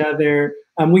with each other,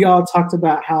 we all talked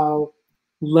about how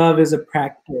love is a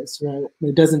practice, right?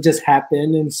 It doesn't just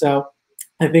happen. And so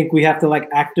I think we have to like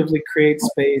actively create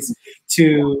space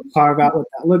to carve out what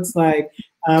that looks like.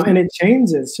 And it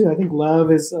changes too. I think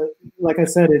love is, like I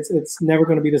said, it's never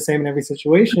going to be the same in every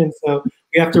situation. So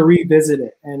we have to revisit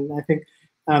it. And I think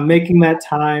making that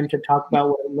time to talk about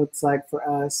what it looks like for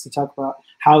us, to talk about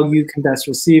how you can best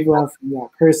receive love from that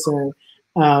person,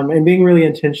 and being really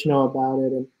intentional about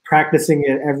it and practicing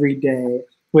it every day.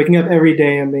 Waking up every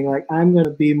day and being like, I'm going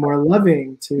to be more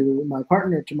loving to my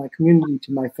partner, to my community,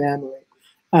 to my family,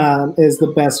 is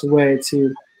the best way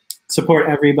to support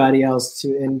everybody else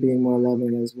in being more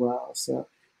loving as well. So,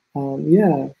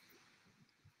 yeah,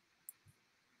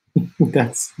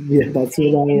 that's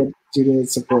what I would do to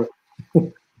support.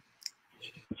 Jaysen,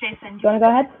 do you want to go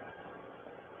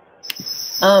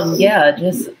ahead? Yeah,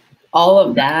 just all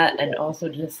of that, and also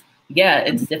just, yeah,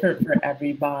 it's different for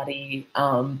everybody,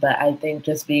 but I think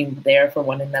just being there for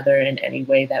one another in any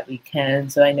way that we can.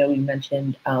 So I know we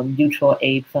mentioned mutual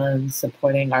aid funds,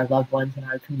 supporting our loved ones in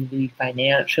our community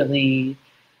financially,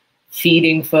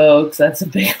 feeding folks, that's a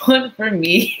big one for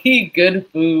me, good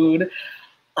food,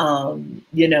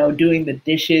 you know, doing the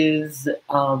dishes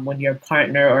when your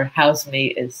partner or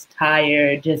housemate is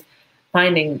tired, just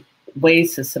finding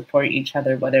ways to support each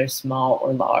other, whether small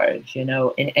or large, you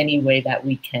know, in any way that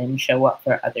we can show up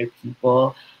for other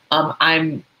people.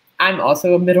 I'm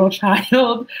also a middle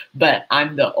child, but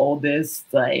I'm the oldest,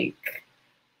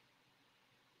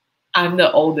 I'm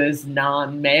the oldest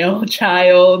non-male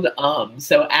child.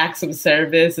 So acts of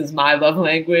service is my love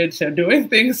language. So doing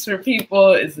things for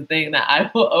people is the thing that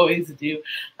I will always do.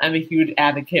 I'm a huge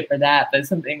advocate for that, but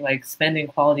something like spending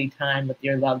quality time with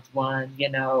your loved one, you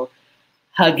know,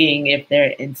 hugging if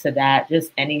they're into that,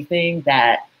 just anything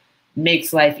that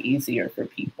makes life easier for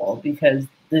people, because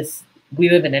we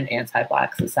live in an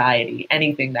anti-Black society.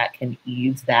 Anything that can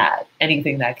ease that,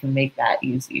 anything that can make that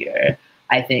easier,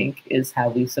 I think, is how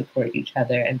we support each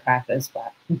other and practice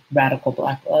radical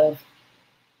Black love.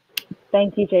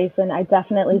 Thank you, Jaysen. I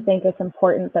definitely think it's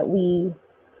important that we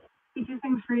do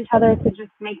things for each other to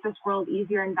just make this world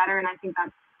easier and better. And I think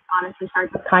that honestly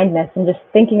starts with kindness and just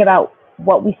thinking about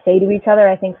what we say to each other.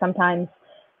 I think sometimes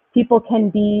people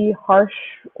can be harsh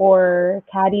or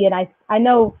catty, and I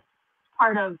know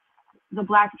part of the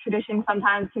Black tradition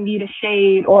sometimes can be to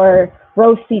shade or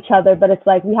roast each other, but it's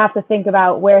like we have to think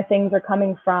about where things are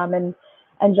coming from and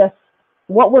just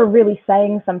what we're really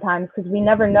saying sometimes, because we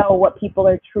never know what people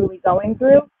are truly going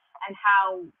through and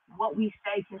how what we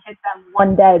say can hit them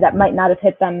one day that might not have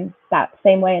hit them that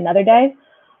same way another day.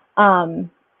 And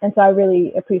so I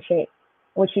really appreciate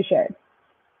what you shared.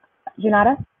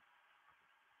 Junauda?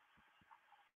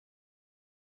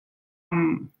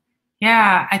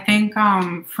 Yeah, I think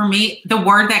for me, the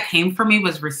word that came for me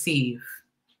was receive.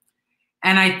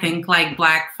 And I think like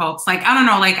Black folks, like, I don't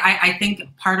know, like I think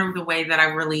part of the way that I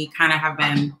really kind of have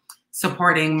been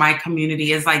supporting my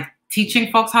community is like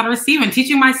teaching folks how to receive and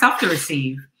teaching myself to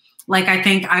receive. Like, I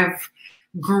think I've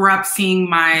grew up seeing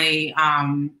my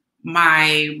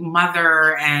my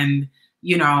mother and,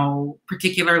 you know,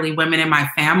 particularly women in my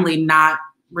family not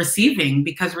receiving,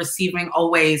 because receiving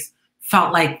always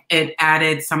felt like it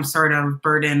added some sort of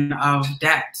burden of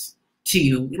debt to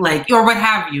you, like, or what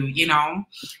have you, you know?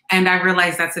 And I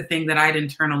realized that's a thing that I'd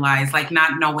internalized, like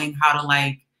not knowing how to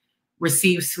like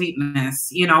receive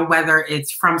sweetness, you know, whether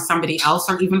it's from somebody else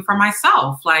or even from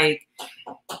myself. Like,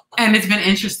 and it's been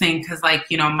interesting because, like,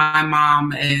 you know, my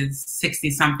mom is 60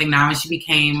 something now and she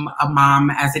became a mom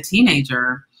as a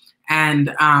teenager.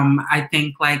 And I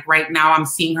think like right now I'm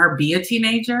seeing her be a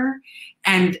teenager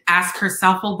and ask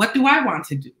herself, well, what do I want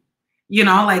to do? You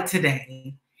know, like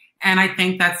today. And I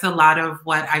think that's a lot of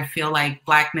what I feel like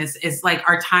Blackness is like.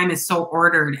 Our time is so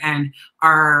ordered and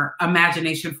our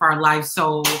imagination for our lives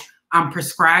so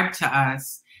prescribed to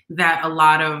us that a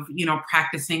lot of, you know,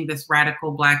 practicing this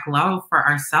radical Black love for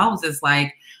ourselves is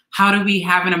like, how do we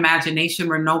have an imagination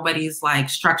where nobody's like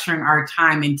structuring our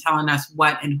time and telling us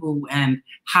what and who and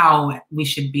how we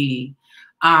should be?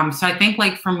 So I think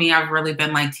like for me, I've really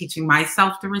been like teaching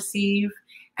myself to receive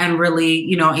and really,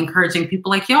 you know, encouraging people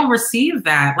like, yo, receive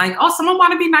that. Like, oh, someone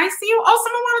want to be nice to you? Oh,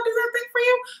 someone want to do that thing for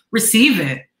you? Receive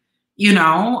it, you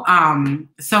know?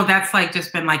 So that's like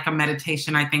just been like a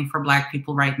meditation, I think, for Black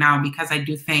people right now, because I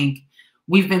do think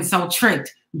we've been so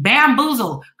tricked,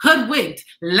 bamboozled, hoodwinked,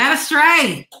 led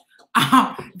astray,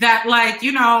 that like,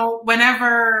 you know,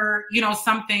 whenever, you know,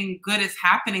 something good is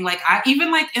happening, like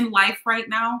even like in life right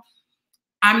now,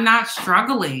 I'm not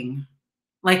struggling.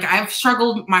 Like I've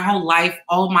struggled my whole life,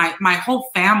 all my whole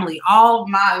family, all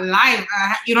my life,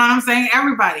 you know what I'm saying?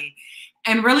 Everybody.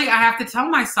 And really I have to tell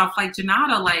myself, like,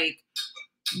 Junauda, like,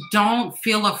 don't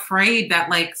feel afraid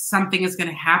that like something is going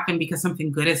to happen because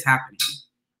something good is happening.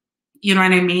 You know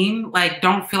what I mean? Like,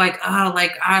 don't feel like, oh,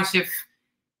 like, gosh, if,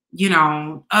 you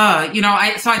know,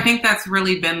 so I think that's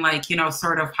really been like, you know,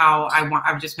 sort of how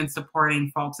I've just been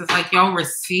supporting folks. It's like, yo,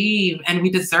 receive, and we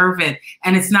deserve it.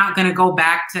 And it's not going to go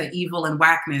back to evil and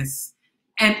whackness.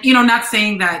 And, you know, not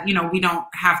saying that, you know, we don't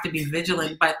have to be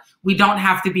vigilant, but we don't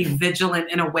have to be vigilant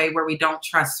in a way where we don't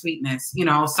trust sweetness, you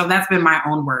know? So that's been my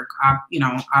own work, you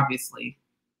know, obviously.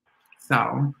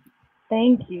 So.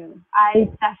 Thank you. I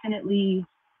definitely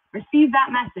received that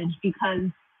message because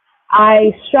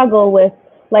I struggle with,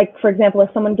 like, for example, if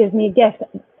someone gives me a gift,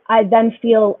 I then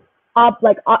feel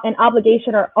an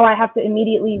obligation, or, oh, I have to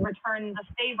immediately return the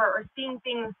favor, or seeing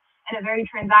things in a very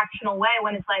transactional way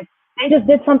when it's like, they just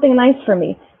did something nice for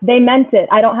me. They meant it.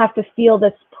 I don't have to feel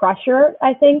this pressure,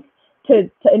 I think, to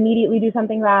immediately do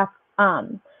something back.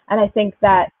 And I think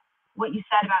that what you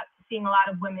said about seeing a lot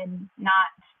of women not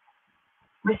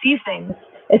receive things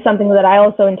is something that I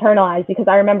also internalized, because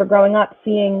I remember growing up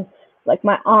seeing, like,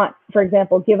 my aunt, for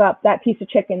example, give up that piece of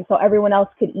chicken so everyone else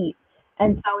could eat.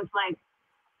 And so it's like,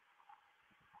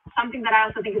 something that I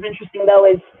also think is interesting, though,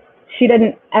 is she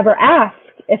didn't ever ask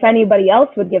if anybody else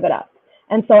would give it up.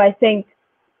 And so I think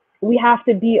we have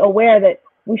to be aware that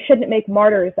we shouldn't make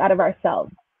martyrs out of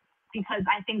ourselves, because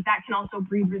I think that can also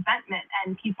breed resentment,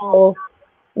 and people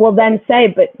will then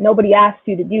say, but nobody asked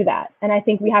you to do that. And I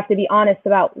think we have to be honest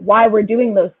about why we're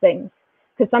doing those things,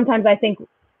 because sometimes I think,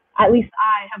 at least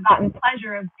I have gotten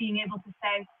pleasure of being able to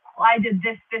say, well, I did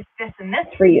this, this, this, and this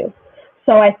for you.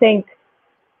 So I think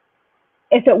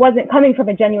if it wasn't coming from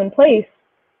a genuine place,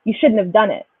 you shouldn't have done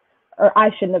it, or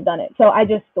I shouldn't have done it. So I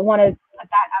just want to put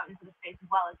that out into the space as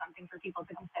well, as something for people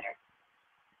to consider.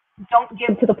 Don't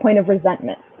give to the point of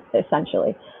resentment,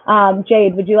 essentially.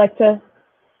 Jade, would you like to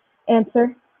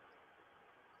answer?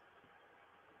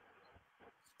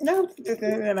 No.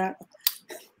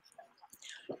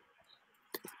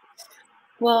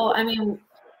 Well, I mean,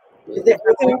 Is there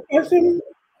a question?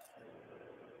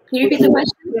 can you repeat the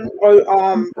question?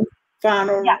 Or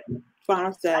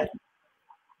final say.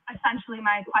 Essentially,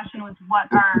 my question was, what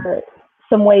are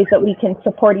some ways that we can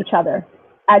support each other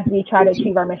as we try to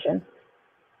achieve our mission?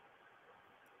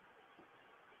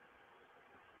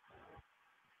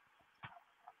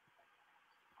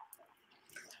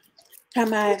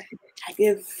 Time I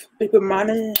give people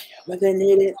money when they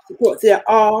need it, support their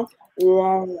art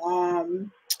or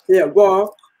their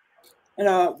work, you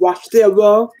know, watch their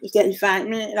work, if they find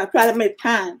me, and I try to make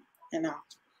time, you know.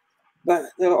 But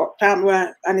there are times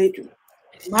where I need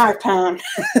my time.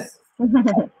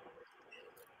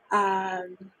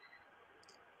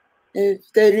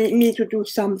 If they need me to do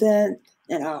something,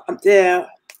 you know, I'm there.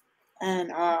 And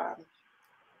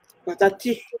but I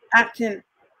teach acting,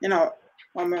 you know,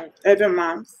 almost every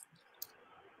month.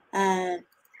 And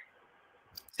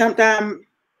sometimes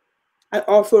I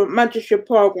offer mentorship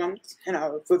programs, you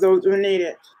know, for those who need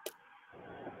it.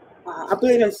 I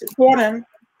believe in supporting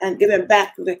and giving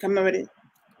back to the community.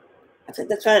 I think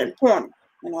that's very important,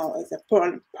 you know, it's an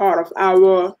important part of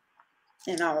our,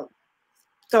 you know,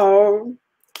 soul.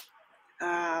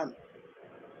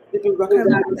 People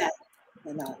recognize that,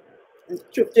 you know, and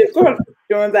they're good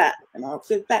doing that, you know,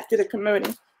 give back to the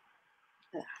community.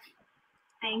 Yeah.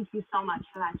 Thank you so much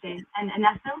for that, Jade. And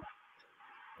Anesu?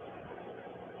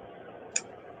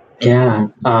 Yeah,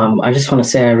 I just want to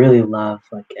say I really love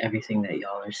like everything that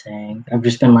y'all are saying. I've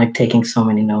just been like taking so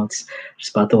many notes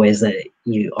just about the ways that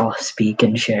you all speak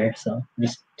and share. So I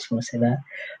just want to say that.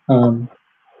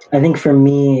 I think for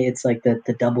me, it's like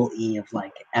the double E of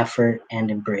like effort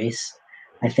and embrace.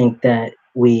 I think that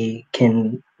we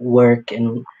can work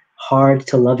and hard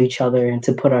to love each other and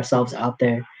to put ourselves out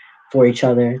there for each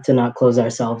other, to not close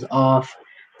ourselves off,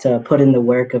 to put in the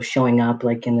work of showing up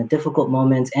like in the difficult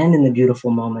moments and in the beautiful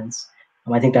moments.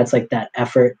 I think that's like that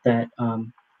effort that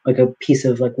like a piece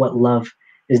of like what love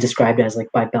is described as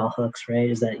like by bell hooks, right?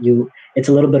 Is that it's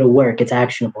a little bit of work, it's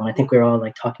actionable. And I think we're all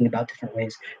like talking about different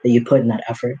ways that you put in that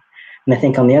effort. And I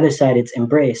think on the other side, it's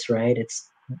embrace, right?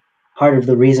 It's part of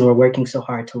the reason we're working so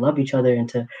hard to love each other and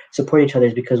to support each other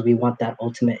is because we want that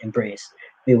ultimate embrace.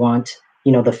 We want,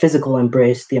 you know, the physical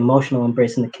embrace, the emotional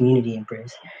embrace, and the community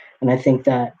embrace. And I think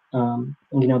that,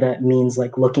 you know, that means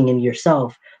like looking into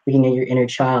yourself, looking at your inner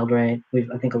child, right?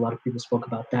 I think a lot of people spoke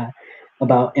about that,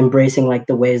 about embracing like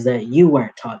the ways that you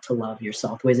weren't taught to love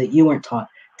yourself, the ways that you weren't taught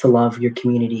to love your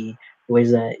community, the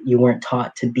ways that you weren't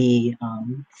taught to be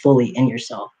fully in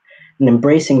yourself. And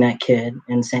embracing that kid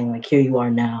and saying like, here you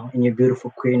are now in your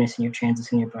beautiful queerness and your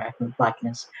transness and your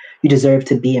blackness. You deserve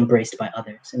to be embraced by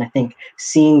others. And I think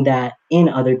seeing that in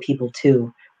other people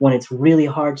too, when it's really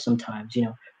hard sometimes, you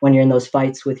know, when you're in those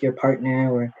fights with your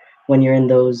partner or when you're in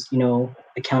those, you know,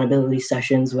 accountability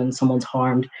sessions when someone's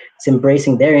harmed, it's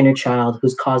embracing their inner child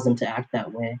who's caused them to act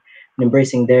that way and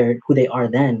embracing who they are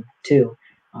then too.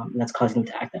 And that's causing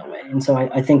them to act that way. And so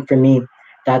I think for me,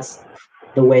 that's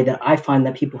the way that I find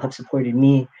that people have supported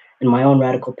me in my own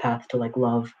radical path to like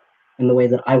love, and the way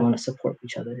that I want to support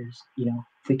each other is, you know,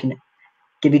 if we can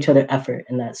give each other effort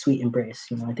and that sweet embrace,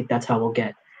 you know, I think that's how we'll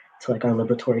get to like our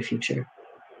liberatory future.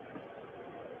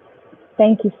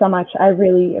 Thank you so much. I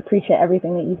really appreciate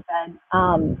everything that you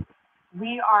said.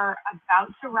 We are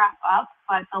about to wrap up,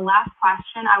 but the last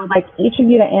question I would like each of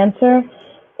you to answer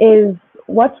is,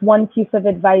 what's one piece of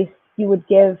advice you would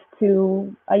give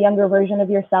to a younger version of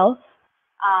yourself,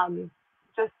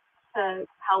 just to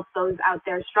help those out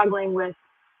there struggling with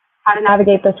how to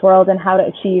navigate this world and how to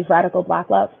achieve radical Black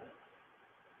love?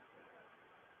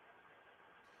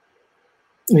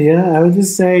 Yeah, I would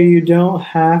just say you don't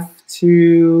have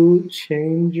to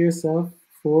change yourself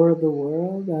for the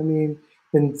world. I mean,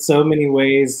 in so many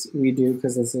ways we do,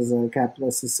 because this is a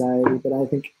capitalist society, but I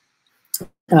think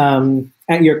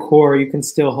at your core, you can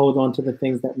still hold on to the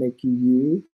things that make you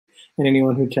you, and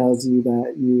anyone who tells you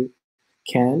that you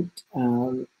can't,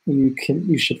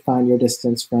 you should find your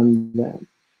distance from them.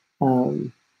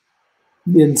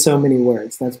 In so many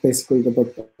words, that's basically the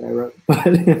book that I wrote. But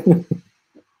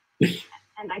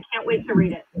and I can't wait to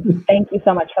read it. Thank you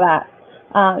so much for that.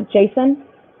 Jaysen?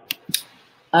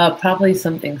 Probably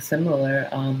something similar,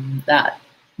 that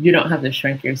you don't have to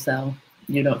shrink yourself.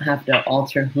 You don't have to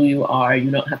alter who you are.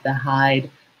 You don't have to hide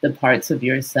the parts of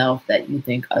yourself that you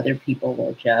think other people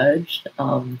will judge.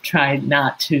 Try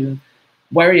not to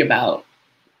worry about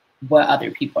what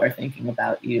other people are thinking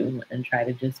about you, and try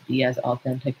to just be as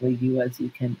authentically you as you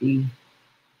can be.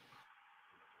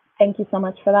 Thank you so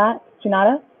much for that.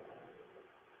 Junauda?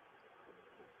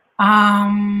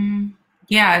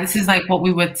 Yeah, this is like what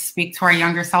we would speak to our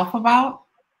younger self about.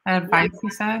 That advice you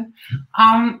said.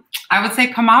 I would say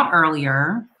come out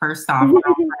earlier, first off,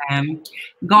 and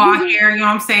go out here, you know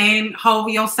what I'm saying?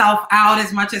 Hold yourself out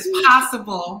as much as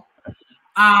possible.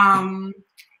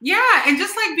 Yeah, and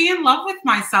just like be in love with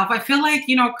myself. I feel like,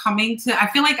 you know, I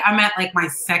feel like I'm at like my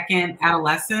second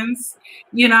adolescence,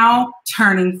 you know,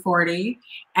 turning 40.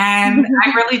 And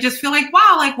I really just feel like,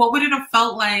 wow, like what would it have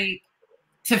felt like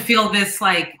to feel this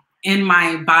like in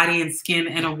my body and skin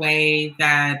in a way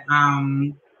that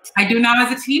I do now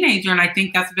as a teenager. And I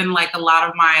think that's been like a lot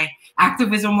of my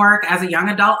activism work as a young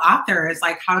adult author, is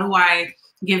like, how do I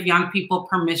give young people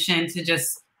permission to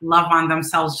just love on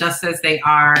themselves just as they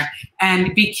are,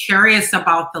 and be curious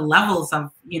about the levels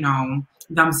of, you know,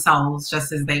 themselves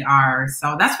just as they are.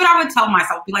 So that's what I would tell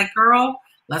myself. Be like, girl,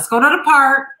 let's go to the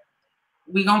park.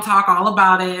 We're going to talk all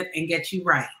about it and get you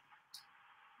right.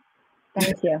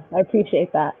 Thank you. I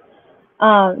appreciate that.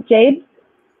 Jade?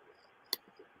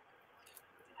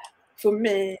 For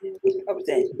me, I would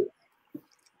say,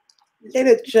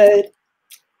 little Jade,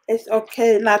 it's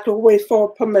okay not to wait for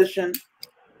permission.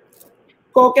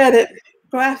 Go get it.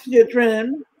 Go after your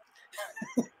dream.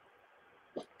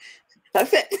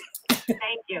 That's it.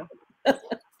 Thank you.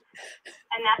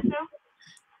 Anesu?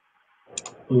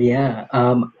 Yeah,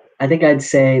 I think I'd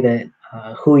say that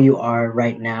who you are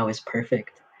right now is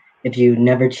perfect. If you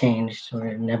never changed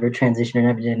or never transitioned or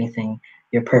never did anything,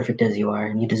 you're perfect as you are,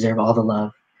 and you deserve all the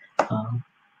love.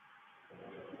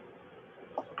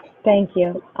 Thank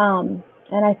you. And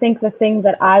I think the thing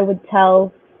that I would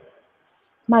tell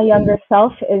my younger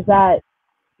self is that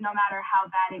no matter how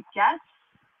bad it gets,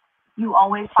 you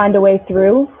always find a way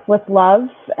through with love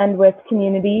and with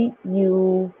community.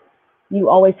 You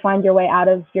always find your way out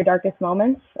of your darkest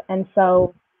moments. And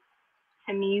so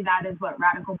to me, that is what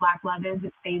radical Black love is.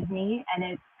 It saves me, and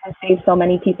it has saved so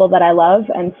many people that I love.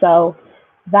 And so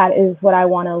that is what I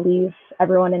want to leave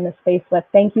everyone in this space with.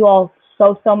 Thank you all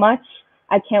so, so much.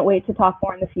 I can't wait to talk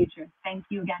more in the future. Thank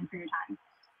you again for your time.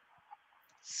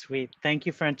 Sweet. Thank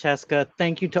you, Francesca.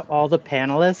 Thank you to all the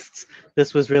panelists.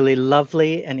 This was really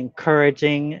lovely and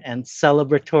encouraging and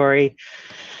celebratory.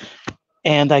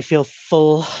 and I feel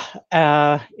full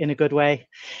in a good way.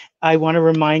 I want to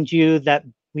remind you that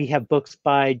we have books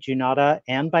by Junauda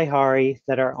and by Hari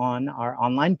that are on our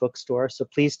online bookstore. So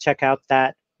please check out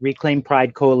that Reclaim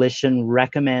Pride Coalition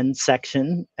recommend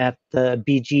section at the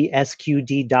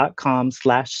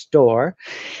bgsqd.com/store.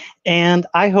 And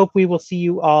I hope we will see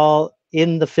you all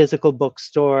in the physical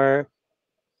bookstore,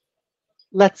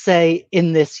 let's say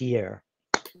in this year.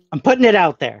 I'm putting it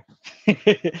out there.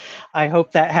 I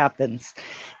hope that happens.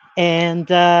 And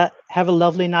have a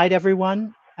lovely night,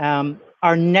 everyone.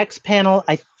 Our next panel,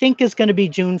 I think, is going to be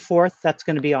June 4th. That's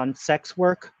going to be on sex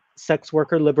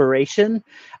worker liberation.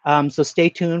 So stay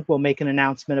tuned. We'll make an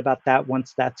announcement about that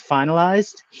once that's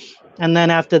finalized. And then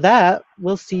after that,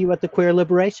 we'll see you at the Queer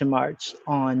Liberation March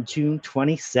on June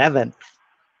 27th.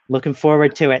 Looking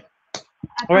forward to it.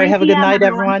 All right, have a good night,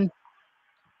 everyone.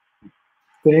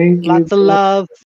 Thank you. Lots of love.